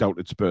hasn't worked out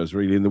at Spurs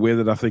really in the way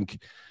that I think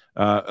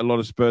a lot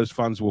of Spurs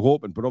fans were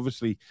hoping. But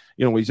obviously,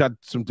 you know, he's had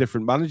some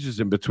different managers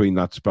in between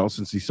that spell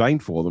since he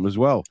signed for them as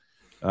well.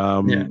 You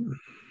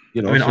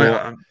know, I mean,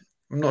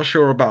 I'm not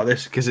sure about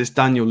this because it's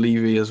Daniel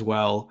Levy as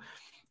well.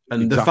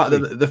 And exactly.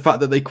 the fact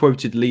that they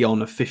quoted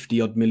Leon a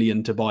 50-odd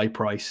million to buy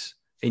price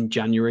in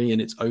January,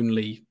 and it's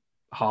only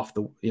half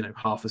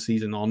a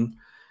season on.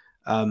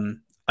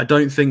 I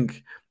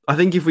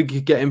think if we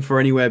could get him for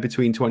anywhere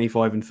between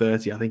 25 and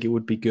 30, I think it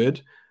would be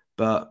good.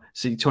 But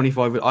see,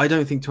 25, I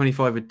don't think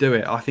 25 would do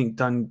it. I think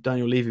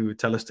Daniel Levy would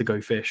tell us to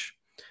go fish.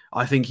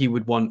 I think he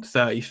would want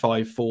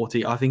 35,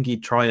 40. I think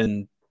he'd try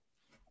and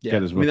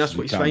get as much. I mean, that's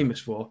what he's famous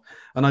for.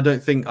 And I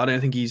don't think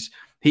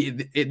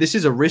this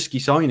is a risky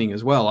signing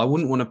as well. I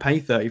wouldn't want to pay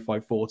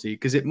 35, 40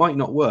 because it might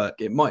not work.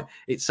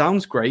 It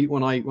sounds great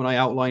when I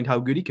outlined how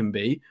good he can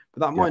be,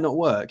 but that might not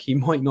work. He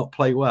might not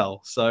play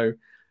well. So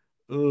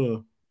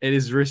it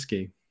is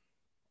risky.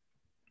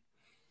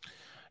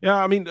 Yeah,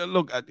 I mean,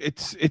 look,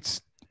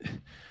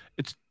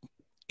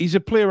 he's a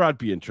player I'd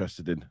be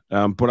interested in.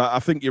 But I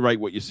think you're right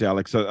what you say,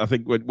 Alex. I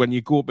think when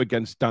you go up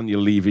against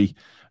Daniel Levy,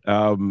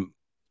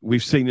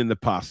 we've seen in the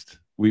past,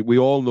 we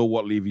all know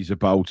what Levy's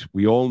about.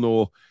 We all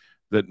know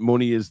that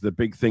money is the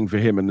big thing for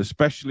him. And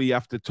especially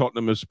after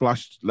Tottenham has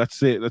splashed,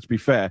 let's be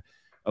fair,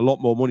 a lot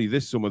more money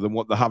this summer than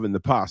what they have in the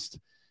past.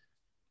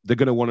 They're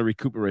going to want to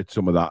recuperate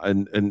some of that.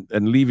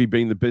 And Levy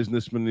being the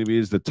businessman he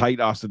is, the tight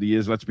ass that he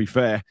is, let's be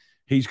fair,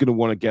 he's going to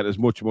want to get as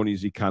much money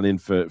as he can in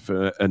for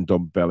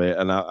Ndombele.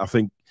 And I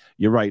think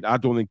you're right. I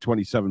don't think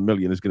 27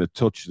 million is going to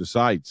touch the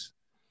sides.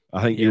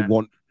 I think he'll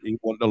want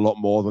a lot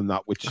more than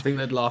that. Which I think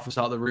they'd laugh us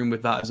out of the room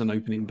with that as an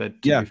opening bid.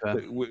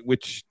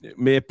 Which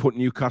may put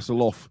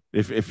Newcastle off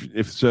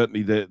if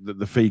certainly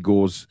the fee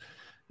goes,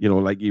 you know,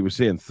 like you were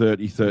saying,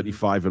 30,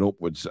 35 and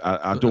upwards.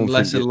 I don't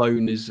unless a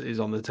loan is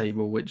on the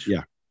table, which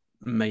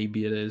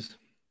maybe it is.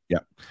 Yeah.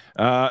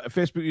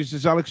 Facebook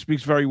user Alex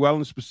speaks very well,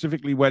 and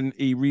specifically when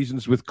he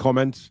reasons with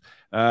comments,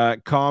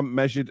 calm,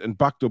 measured, and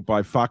backed up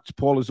by facts.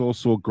 Paul is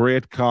also a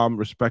great, calm,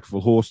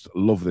 respectful host.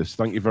 Love this.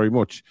 Thank you very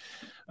much.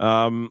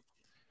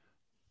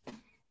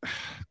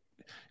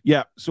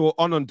 Yeah, so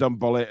on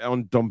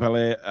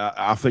Ndombele,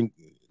 I think,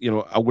 you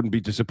know, I wouldn't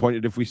be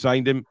disappointed if we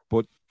signed him,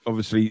 but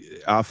obviously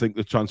I think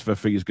the transfer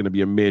fee is going to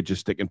be a major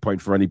sticking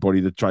point for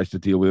anybody that tries to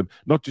deal with him,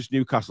 not just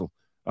Newcastle.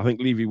 I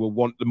think Levy will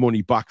want the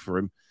money back for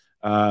him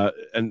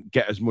and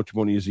get as much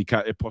money as he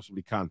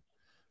possibly can.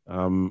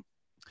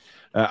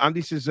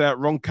 Andy says,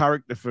 wrong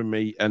character for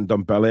me and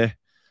Ndombele.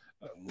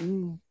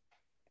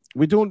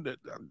 We don't,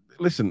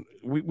 listen,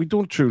 we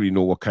don't truly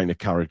know what kind of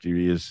character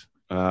he is.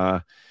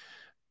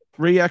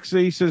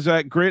 Reaxi says,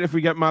 great if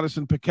we get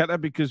Madison Paqueta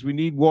because we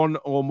need one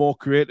or more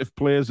creative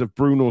players of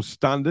Bruno's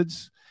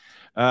standards.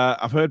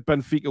 I've heard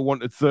Benfica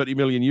wanted 30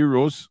 million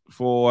euros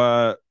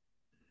for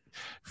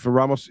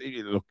Ramos.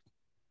 Look,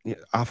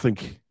 I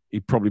think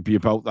he'd probably be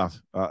about that.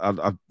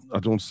 I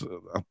don't,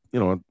 you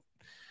know,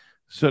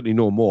 certainly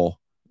no more.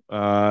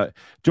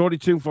 Geordie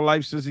Toon for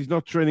Life says he's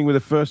not training with the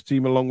first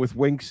team along with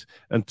Winks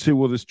and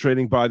two others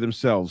training by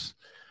themselves.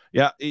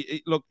 Yeah,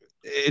 look,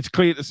 it's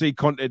clear to see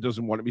Conte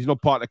doesn't want him. He's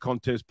not part of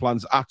Conte's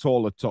plans at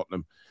all at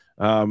Tottenham.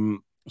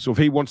 So if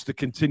he wants to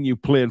continue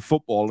playing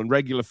football and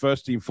regular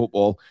first-team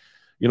football,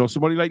 you know,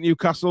 somebody like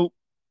Newcastle,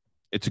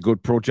 it's a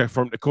good project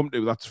for him to come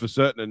to, that's for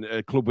certain, and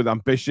a club with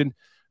ambition,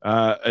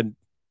 and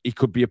he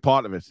could be a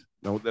part of it.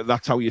 Now,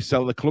 that's how you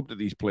sell the club to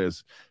these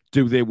players.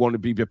 Do they want to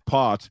be a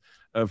part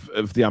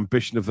of the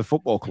ambition of the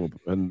football club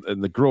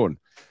and the growing?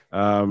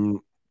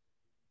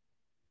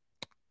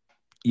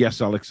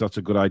 Yes, Alex, that's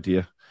a good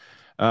idea.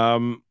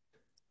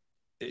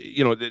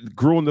 You know,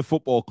 growing the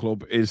football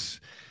club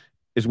is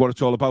what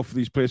it's all about for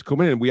these players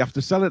coming in. We have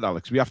to sell it,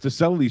 Alex. We have to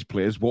sell these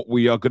players what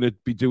we are going to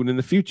be doing in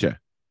the future.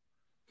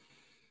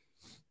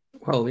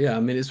 Well, yeah, I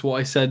mean, it's what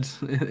I said.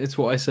 It's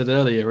what I said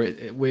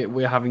earlier.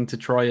 We're having to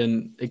try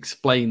and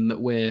explain that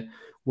we're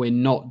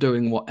not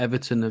doing what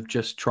Everton have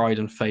just tried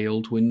and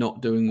failed. We're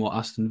not doing what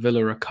Aston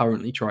Villa are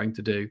currently trying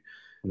to do,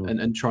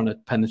 and trying to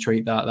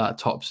penetrate that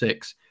top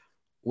six.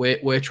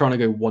 We're trying to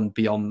go one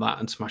beyond that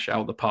and smash it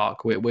out of the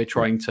park. We're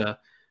trying to,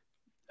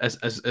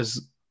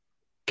 as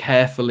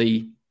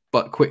carefully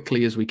but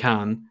quickly as we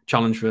can,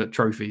 challenge for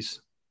trophies,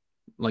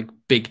 like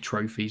big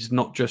trophies,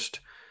 not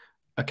just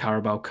a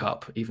Carabao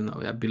Cup, even though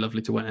it'd be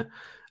lovely to win it.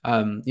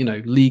 You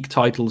know, league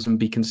titles and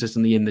be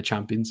consistently in the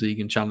Champions League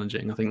and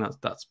challenging. I think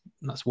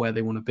that's where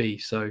they want to be.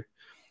 So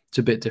it's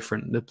a bit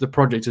different. The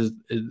project is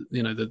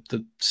you know,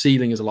 the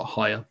ceiling is a lot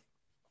higher.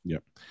 Yeah.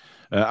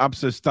 Ab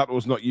says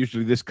Stato's not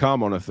usually this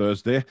calm on a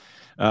Thursday.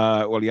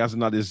 Well, he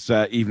hasn't had his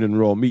evening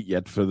raw meat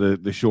yet for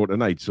the show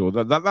tonight, so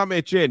that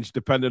may change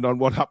depending on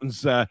what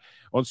happens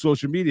on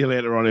social media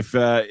later on. If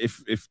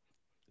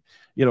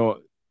you know,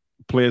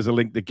 players are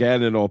linked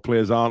again and all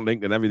players aren't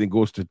linked and everything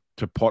goes to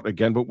pot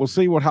again. But we'll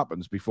see what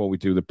happens before we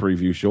do the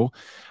preview show.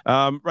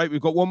 Right,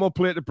 we've got one more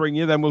player to bring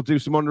you, then we'll do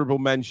some honourable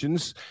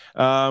mentions.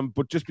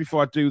 But just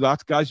before I do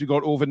that, guys, we've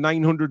got over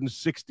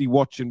 960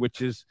 watching,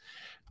 which is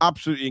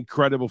absolutely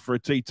incredible for a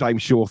tea time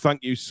show.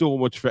 Thank you so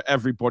much for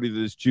everybody that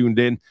has tuned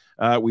in.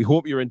 We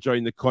hope you're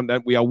enjoying the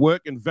content. We are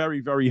working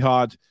very, very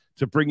hard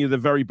to bring you the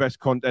very best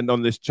content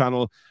on this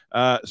channel.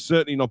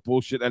 Certainly not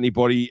bullshit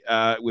anybody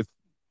with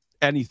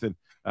anything.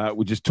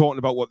 We're just talking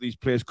about what these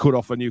players could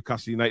offer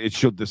Newcastle United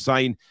should they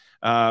sign.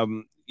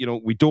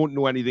 We don't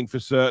know anything for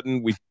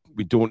certain.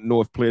 We don't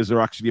know if players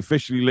are actually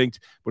officially linked,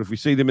 but if we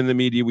see them in the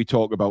media, we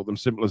talk about them.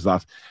 Simple as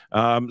that.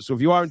 So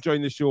if you are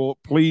enjoying the show,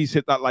 please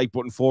hit that like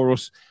button for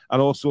us,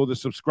 and also the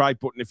subscribe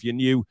button if you're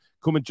new.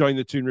 Come and join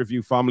the Toon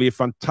Review family. A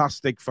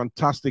fantastic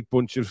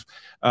bunch of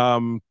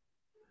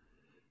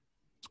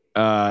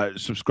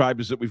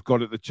subscribers that we've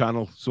got at the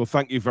channel. So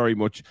thank you very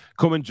much.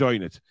 Come and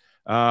join it.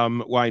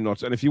 Why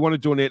not? And if you want to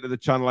donate to the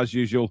channel, as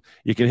usual,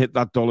 you can hit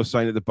that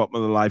 $ at the bottom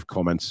of the live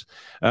comments.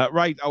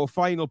 Right, our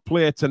final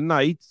player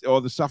tonight,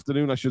 or this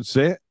afternoon, I should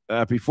say,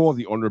 before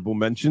the honourable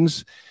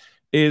mentions,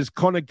 is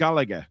Conor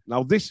Gallagher.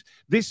 Now, this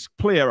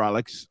player,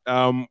 Alex,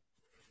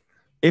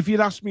 if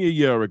you'd asked me a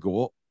year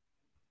ago,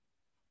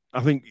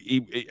 I think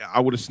I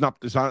would have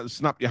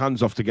snapped your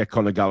hands off to get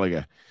Conor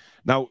Gallagher.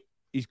 Now,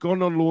 he's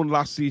gone on loan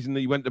last season.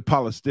 He went to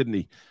Palace, didn't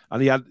he?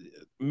 And he had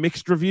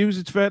mixed reviews,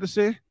 it's fair to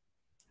say.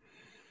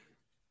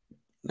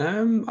 I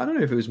don't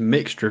know if it was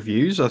mixed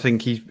reviews. I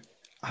think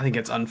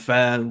it's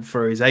unfair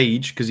for his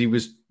age because he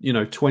was,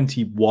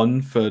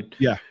 21 for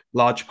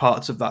large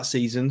parts of that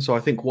season. So I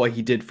think what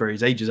he did for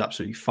his age is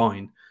absolutely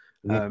fine.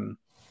 It's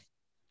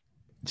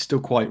still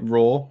quite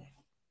raw.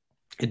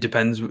 It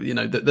depends,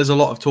 there's a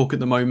lot of talk at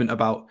the moment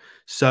about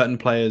certain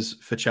players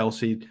for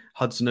Chelsea.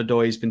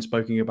 Hudson-Odoi has been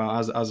spoken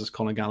about, as is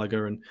Conor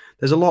Gallagher. And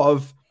there's a lot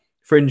of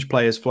fringe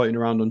players floating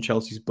around on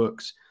Chelsea's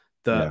books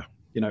that...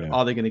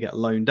 Are they going to get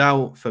loaned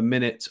out for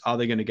minutes? Are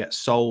they going to get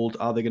sold?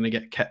 Are they going to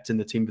get kept in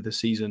the team for the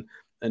season?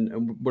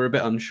 And we're a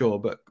bit unsure.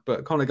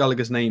 But Conor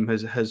Gallagher's name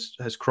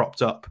has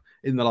cropped up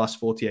in the last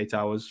 48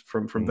 hours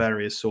from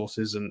various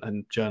sources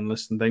and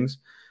journalists and things.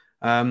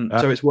 So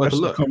it's worth a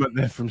look. A comment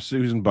there from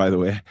Susan, by the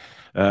way,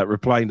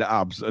 replying to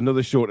Abs.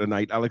 Another show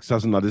tonight. Alex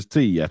hasn't had his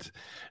tea yet.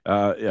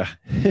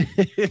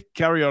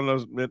 Carry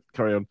on, mate.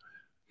 Carry on.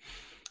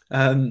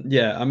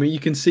 You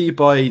can see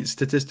by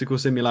statistical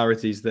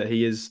similarities that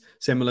he is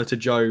similar to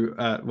Joe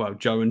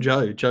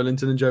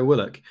Linton and Joe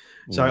Willock.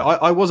 So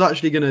I was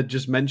actually going to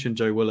just mention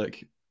Joe Willock,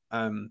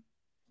 and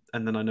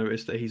then I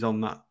noticed that he's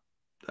on that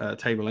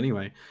table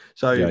anyway.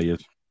 So he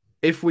is.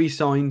 If we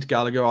signed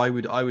Gallagher, I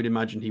would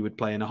imagine he would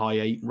play in a high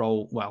 8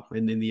 role. Well,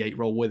 in the 8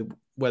 role,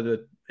 whether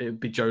it would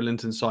be Joe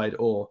Linton's side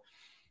or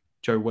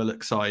Joe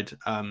Willock's side,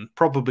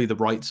 probably the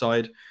right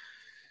side.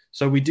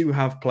 So we do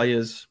have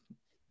players.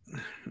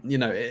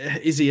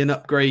 Is he an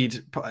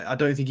upgrade? I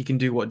don't think he can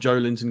do what Joe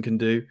Linton can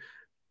do.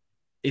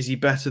 Is he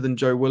better than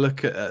Joe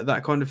Willock at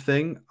that kind of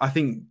thing? I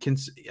think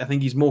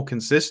he's more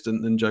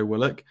consistent than Joe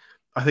Willock.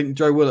 I think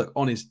Joe Willock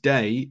on his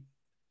day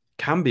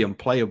can be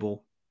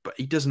unplayable, but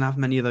he doesn't have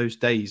many of those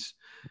days.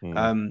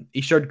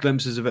 He showed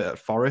glimpses of it at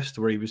Forest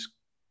where he was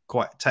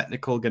quite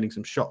technical, getting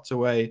some shots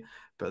away,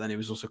 but then he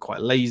was also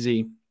quite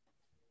lazy.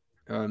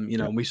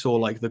 And we saw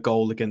like the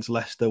goal against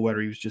Leicester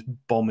where he was just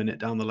bombing it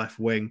down the left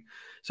wing.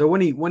 So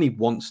when he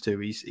wants to,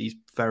 he's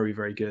very,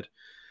 very good.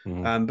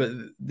 But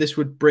this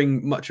would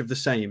bring much of the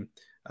same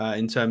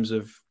in terms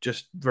of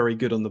just very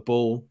good on the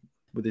ball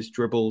with his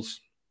dribbles.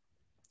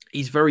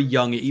 He's very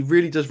young. He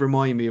really does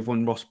remind me of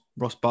when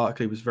Ross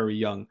Barkley was very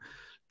young,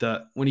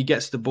 that when he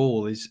gets the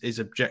ball, his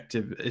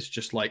objective is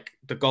just like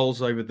the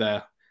goal's over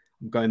there.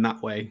 I'm going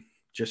that way.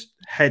 Just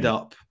head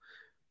up,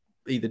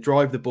 either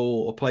drive the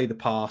ball or play the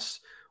pass.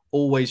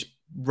 Always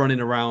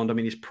running around. I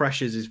mean, his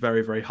pressures is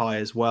very, very high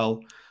as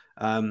well.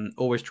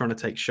 Always trying to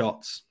take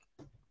shots.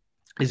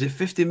 Is it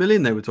 50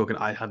 million they were talking?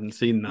 I hadn't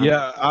seen that.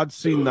 Yeah, I'd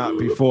seen that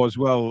before as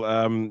well.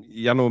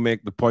 Yano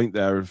make the point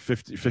there of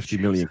 50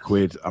 million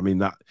quid. I mean,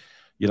 that,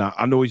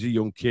 I know he's a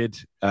young kid,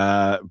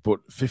 but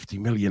 50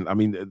 million. I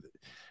mean,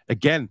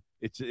 again,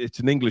 it's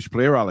an English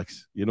player,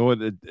 Alex.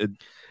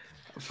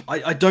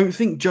 I don't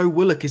think Joe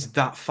Willock is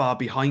that far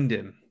behind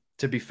him.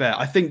 To be fair,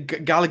 I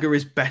think Gallagher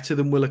is better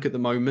than Willock at the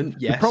moment.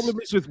 Yes. The problem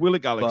is with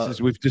Willock, Alex,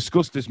 as we've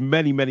discussed this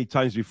many, many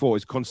times before,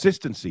 is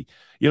consistency.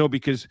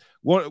 Because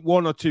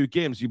one or two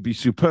games you'd be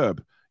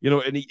superb.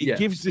 And he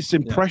gives this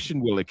impression,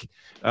 Willock.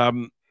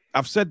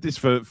 I've said this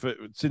for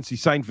since he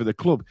signed for the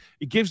club.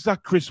 He gives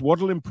that Chris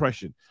Waddle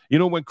impression.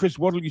 When Chris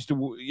Waddle used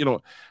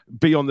to,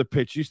 be on the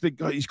pitch, you used to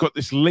think, oh, he's got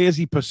this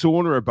lazy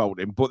persona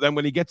about him. But then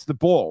when he gets the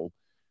ball,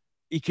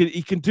 he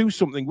can do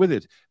something with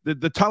it.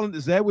 The talent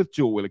is there with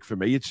Joe Willock for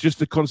me. It's just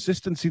the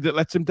consistency that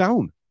lets him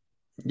down.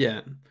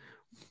 Yeah.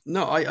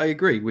 No, I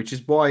agree, which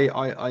is why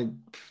I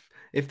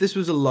if this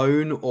was a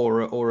loan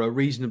or a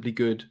reasonably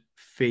good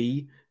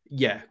fee,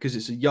 because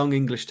it's a young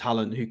English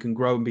talent who can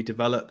grow and be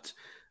developed,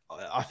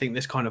 I think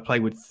this kind of play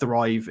would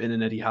thrive in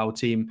an Eddie Howe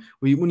team.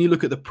 When you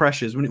look at the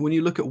pressures, when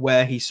you look at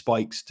where he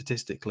spikes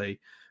statistically,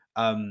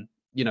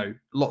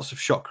 lots of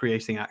shot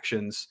creating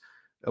actions,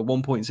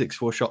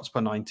 1.64 shots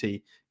per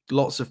 90,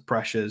 lots of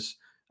pressures.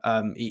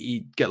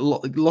 He get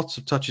lots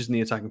of touches in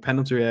the attacking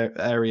penalty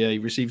area. He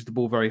receives the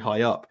ball very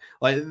high up.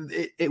 Like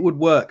it would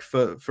work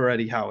for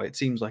Eddie Howe. It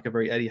seems like a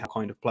very Eddie Howe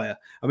kind of player.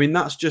 I mean,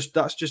 that's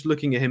just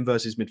looking at him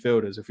versus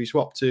midfielders. If we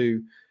swap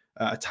to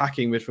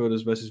attacking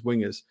midfielders versus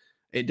wingers,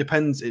 it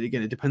depends.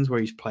 It depends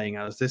where he's playing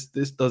as.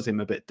 This does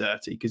him a bit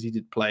dirty because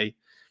he played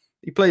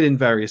in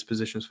various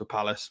positions for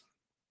Palace.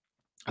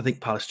 I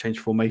think Palace changed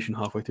formation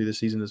halfway through the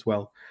season as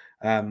well.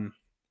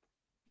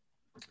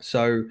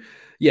 So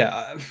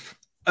yeah.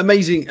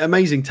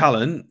 Amazing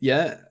talent,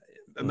 yeah.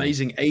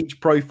 Amazing age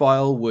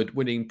profile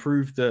would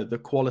improve the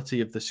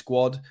quality of the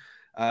squad.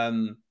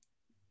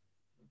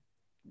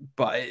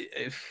 But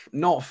if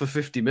not for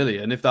 50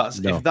 million, if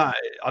that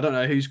I don't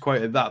know who's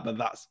quoted that, but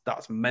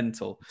that's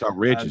mental. It's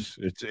outrageous.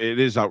 It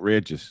is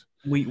outrageous.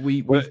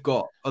 We've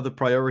got other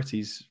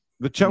priorities.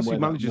 The Chelsea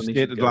manager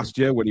stated last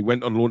year when he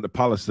went on loan to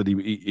Palace that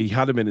he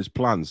had him in his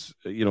plans,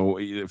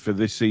 for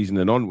this season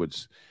and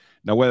onwards.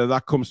 Now, whether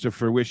that comes to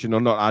fruition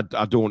or not,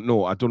 I don't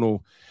know. I don't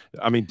know.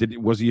 I mean,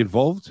 was he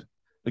involved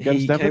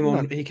against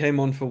Everton? He came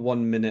on for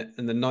 1 minute,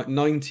 and the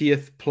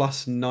 90th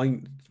plus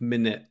 9th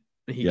minute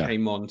he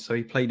came on, so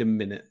he played a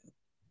minute.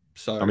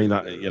 So I mean,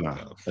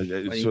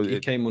 he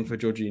came on for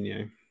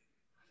Jorginho.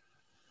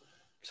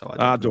 So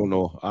I don't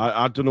know.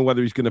 I don't know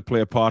whether he's going to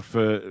play a part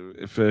for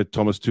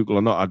Thomas Tuchel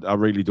or not. I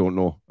really don't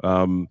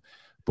know.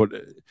 But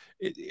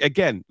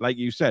again, like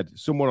you said,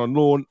 someone on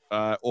loan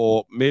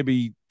or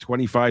maybe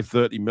 25,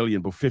 30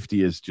 million, but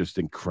 50 is just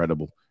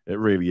incredible. It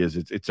really is.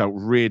 It's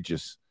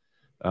outrageous.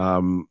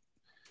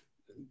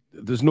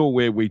 There's no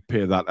way we'd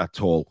pay that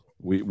at all.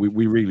 We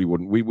really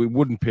wouldn't. We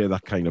wouldn't pay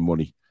that kind of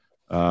money.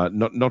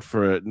 Not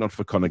for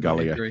Conor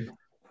Gallagher.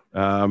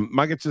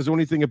 Maggot says the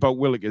only thing about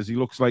Willock is he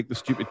looks like the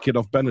stupid kid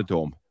off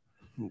Benidorm.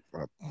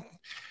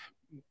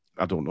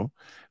 I don't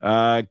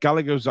know.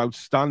 Gallagher's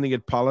outstanding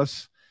at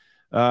Palace.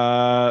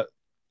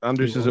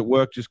 Andrew says at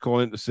work, just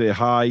calling to say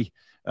hi.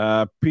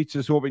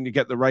 Peter's hoping to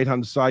get the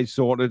right-hand side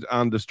sorted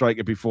and the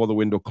striker before the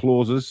window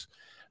closes.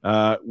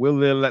 Will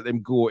they let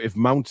him go if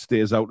Mount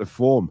stays out of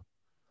form?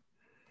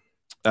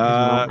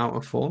 Mount out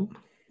of form?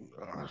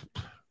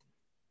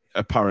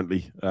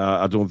 Apparently.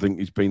 I don't think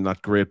he's been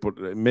that great, but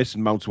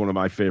Mason Mount's one of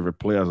my favourite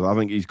players. I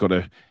think he's got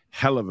a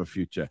hell of a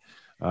future.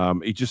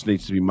 He just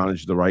needs to be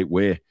managed the right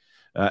way.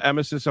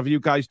 Emma says, have you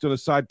guys done a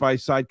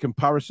side-by-side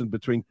comparison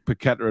between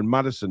Paqueta and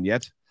Maddison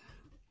yet?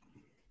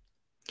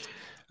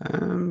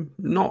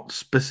 Not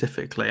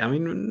specifically. I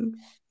mean,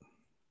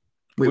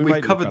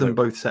 we've covered them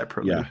both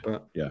separately.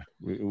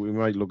 We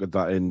might look at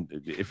that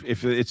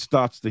if it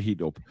starts to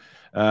heat up.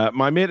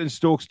 My mate in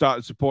Stoke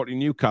started supporting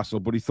Newcastle,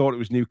 but he thought it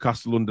was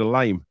Newcastle under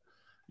Lyme.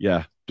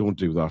 Yeah, don't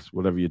do that,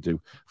 whatever you do.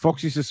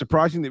 Foxy says,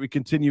 surprising that we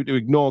continue to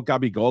ignore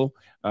Gabigol,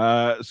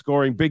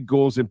 scoring big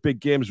goals in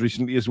big games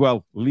recently as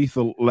well.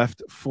 Lethal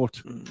left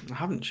foot. I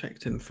haven't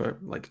checked him for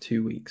like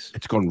 2 weeks.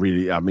 It's gone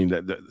really, I mean,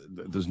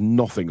 there's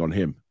nothing on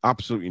him.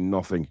 Absolutely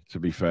nothing, to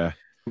be fair.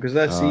 Because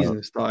their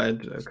season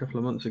started a couple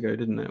of months ago,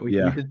 didn't it? We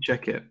did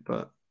check it,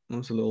 but that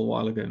was a little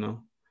while ago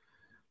now.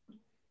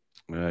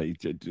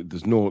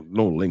 There's no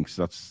links,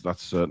 that's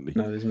certainly.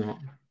 No, there's not.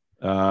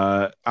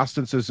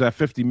 Aston says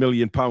 £50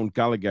 million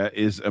Gallagher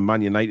is a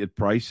Man United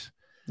price.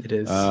 It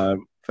is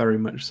very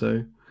much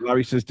so.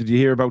 Larry says, did you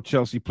hear about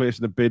Chelsea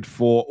placing a bid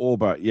for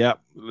Oba? Yeah,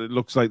 it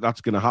looks like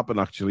that's going to happen,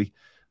 actually.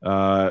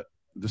 There's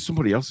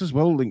somebody else as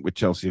well linked with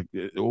Chelsea.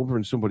 Oba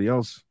and somebody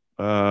else.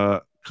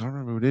 Can't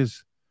remember who it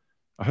is.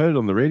 I heard it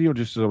on the radio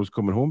just as I was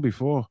coming home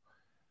before.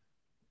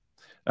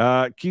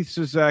 Keith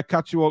says,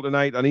 catch you all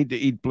tonight. I need to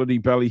eat bloody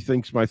belly.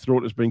 Thinks my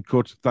throat has been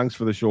cut. Thanks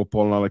for the show,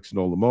 Paul and Alex and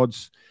all the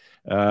mods.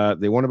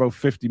 They want about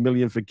 50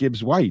 million for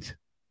Gibbs White.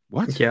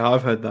 What? Yeah,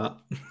 I've heard that.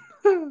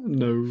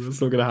 No,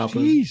 that's not going to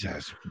happen.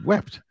 Jesus,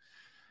 wept.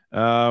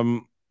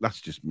 That's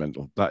just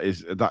mental. That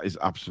is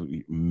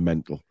absolutely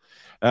mental.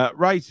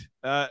 Right.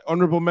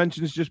 Honourable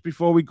mentions just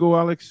before we go,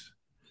 Alex.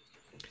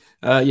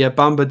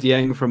 Bamba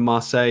Dieng from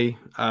Marseille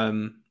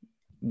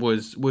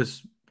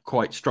was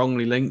quite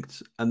strongly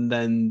linked, and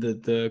then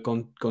the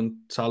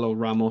Gonzalo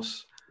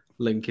Ramos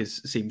link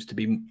seems to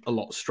be a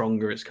lot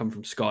stronger. It's come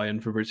from Sky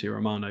and Fabrizio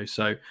Romano.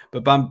 So,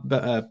 but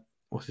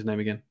what's his name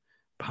again?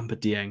 Bamba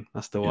Dieng.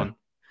 That's the one.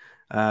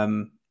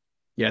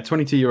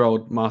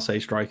 22-year-old Marseille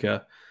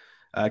striker,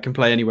 can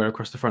play anywhere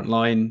across the front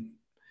line.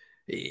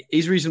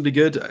 He's reasonably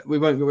good. We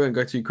won't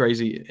go too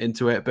crazy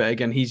into it, but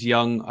again, he's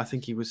young. I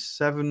think he was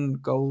 7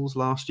 goals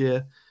last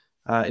year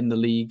in the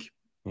league.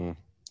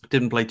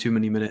 Didn't play too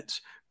many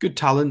minutes. Good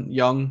talent,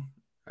 young,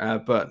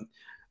 but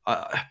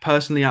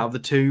personally, out of the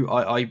two,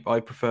 I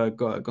prefer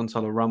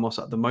Gonzalo Ramos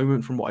at the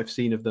moment from what I've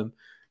seen of them.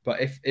 But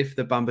if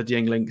the Bamba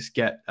Dieng links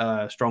get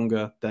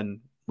stronger,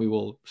 then we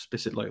will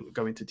specifically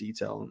go into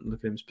detail and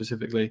look at him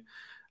specifically.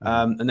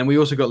 And then we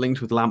also got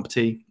linked with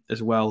Lamptey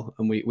as well.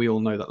 And we all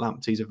know that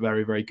Lamptey is a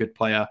very, very good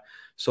player,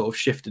 sort of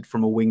shifted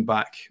from a wing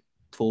back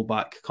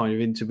fullback kind of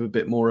into a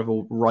bit more of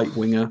a right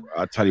winger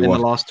I tell you in what,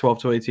 the last 12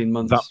 to 18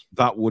 months.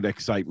 That would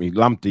excite me.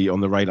 Lamptey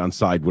on the right hand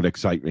side would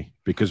excite me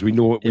because we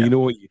know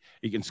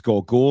he can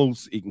score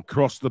goals, he can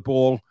cross the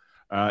ball,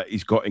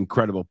 he's got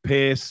incredible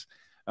pace,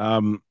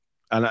 and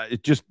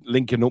it just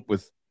linking up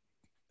with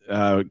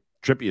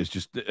Trippier's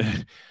just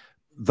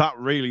that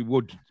really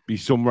would be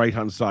some right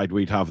hand side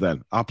we'd have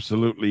then.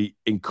 Absolutely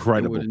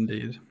incredible. It would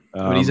indeed.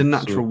 I mean, he's a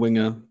natural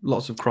winger,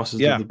 lots of crosses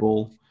of the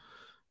ball,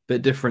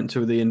 bit different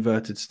to the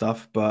inverted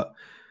stuff, but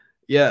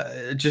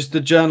yeah, just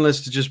the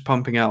journalists are just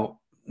pumping out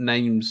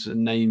names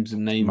and names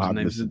and names and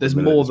names. There's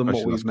more than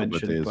what we've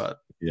mentioned,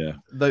 but yeah,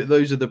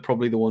 those are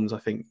probably the ones I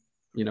think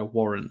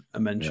warrant a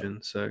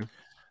mention. So.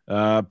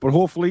 But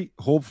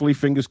hopefully,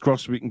 fingers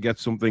crossed, we can get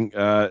something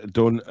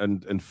done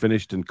and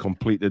finished and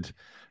completed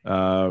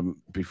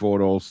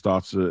before it all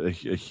starts a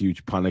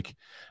huge panic.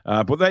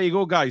 But there you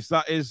go, guys.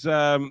 That is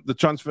the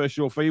transfer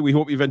show for you. We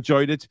hope you've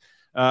enjoyed it.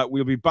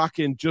 We'll be back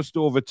in just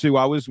over 2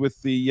 hours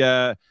with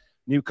the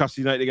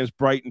Newcastle United against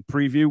Brighton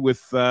preview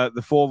with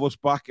the four of us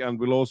back, and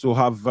we'll also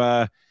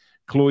have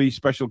Chloe,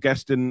 special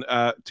guest, in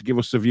to give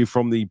us a view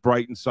from the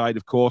Brighton side.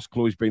 Of course,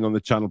 Chloe's been on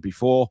the channel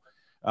before.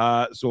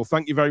 So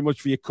thank you very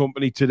much for your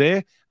company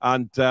today,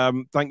 and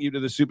thank you to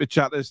the super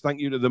chatters,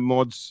 thank you to the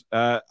mods.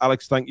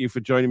 Alex, thank you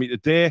for joining me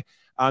today,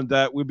 and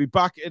we'll be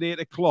back at 8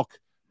 o'clock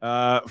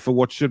for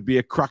what should be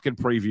a cracking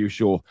preview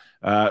show.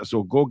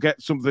 So go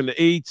get something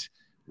to eat,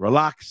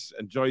 relax,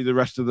 enjoy the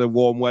rest of the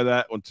warm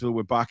weather until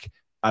we're back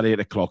at 8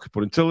 o'clock.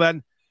 But until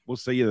then, we'll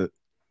see you.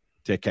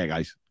 Take care,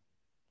 guys.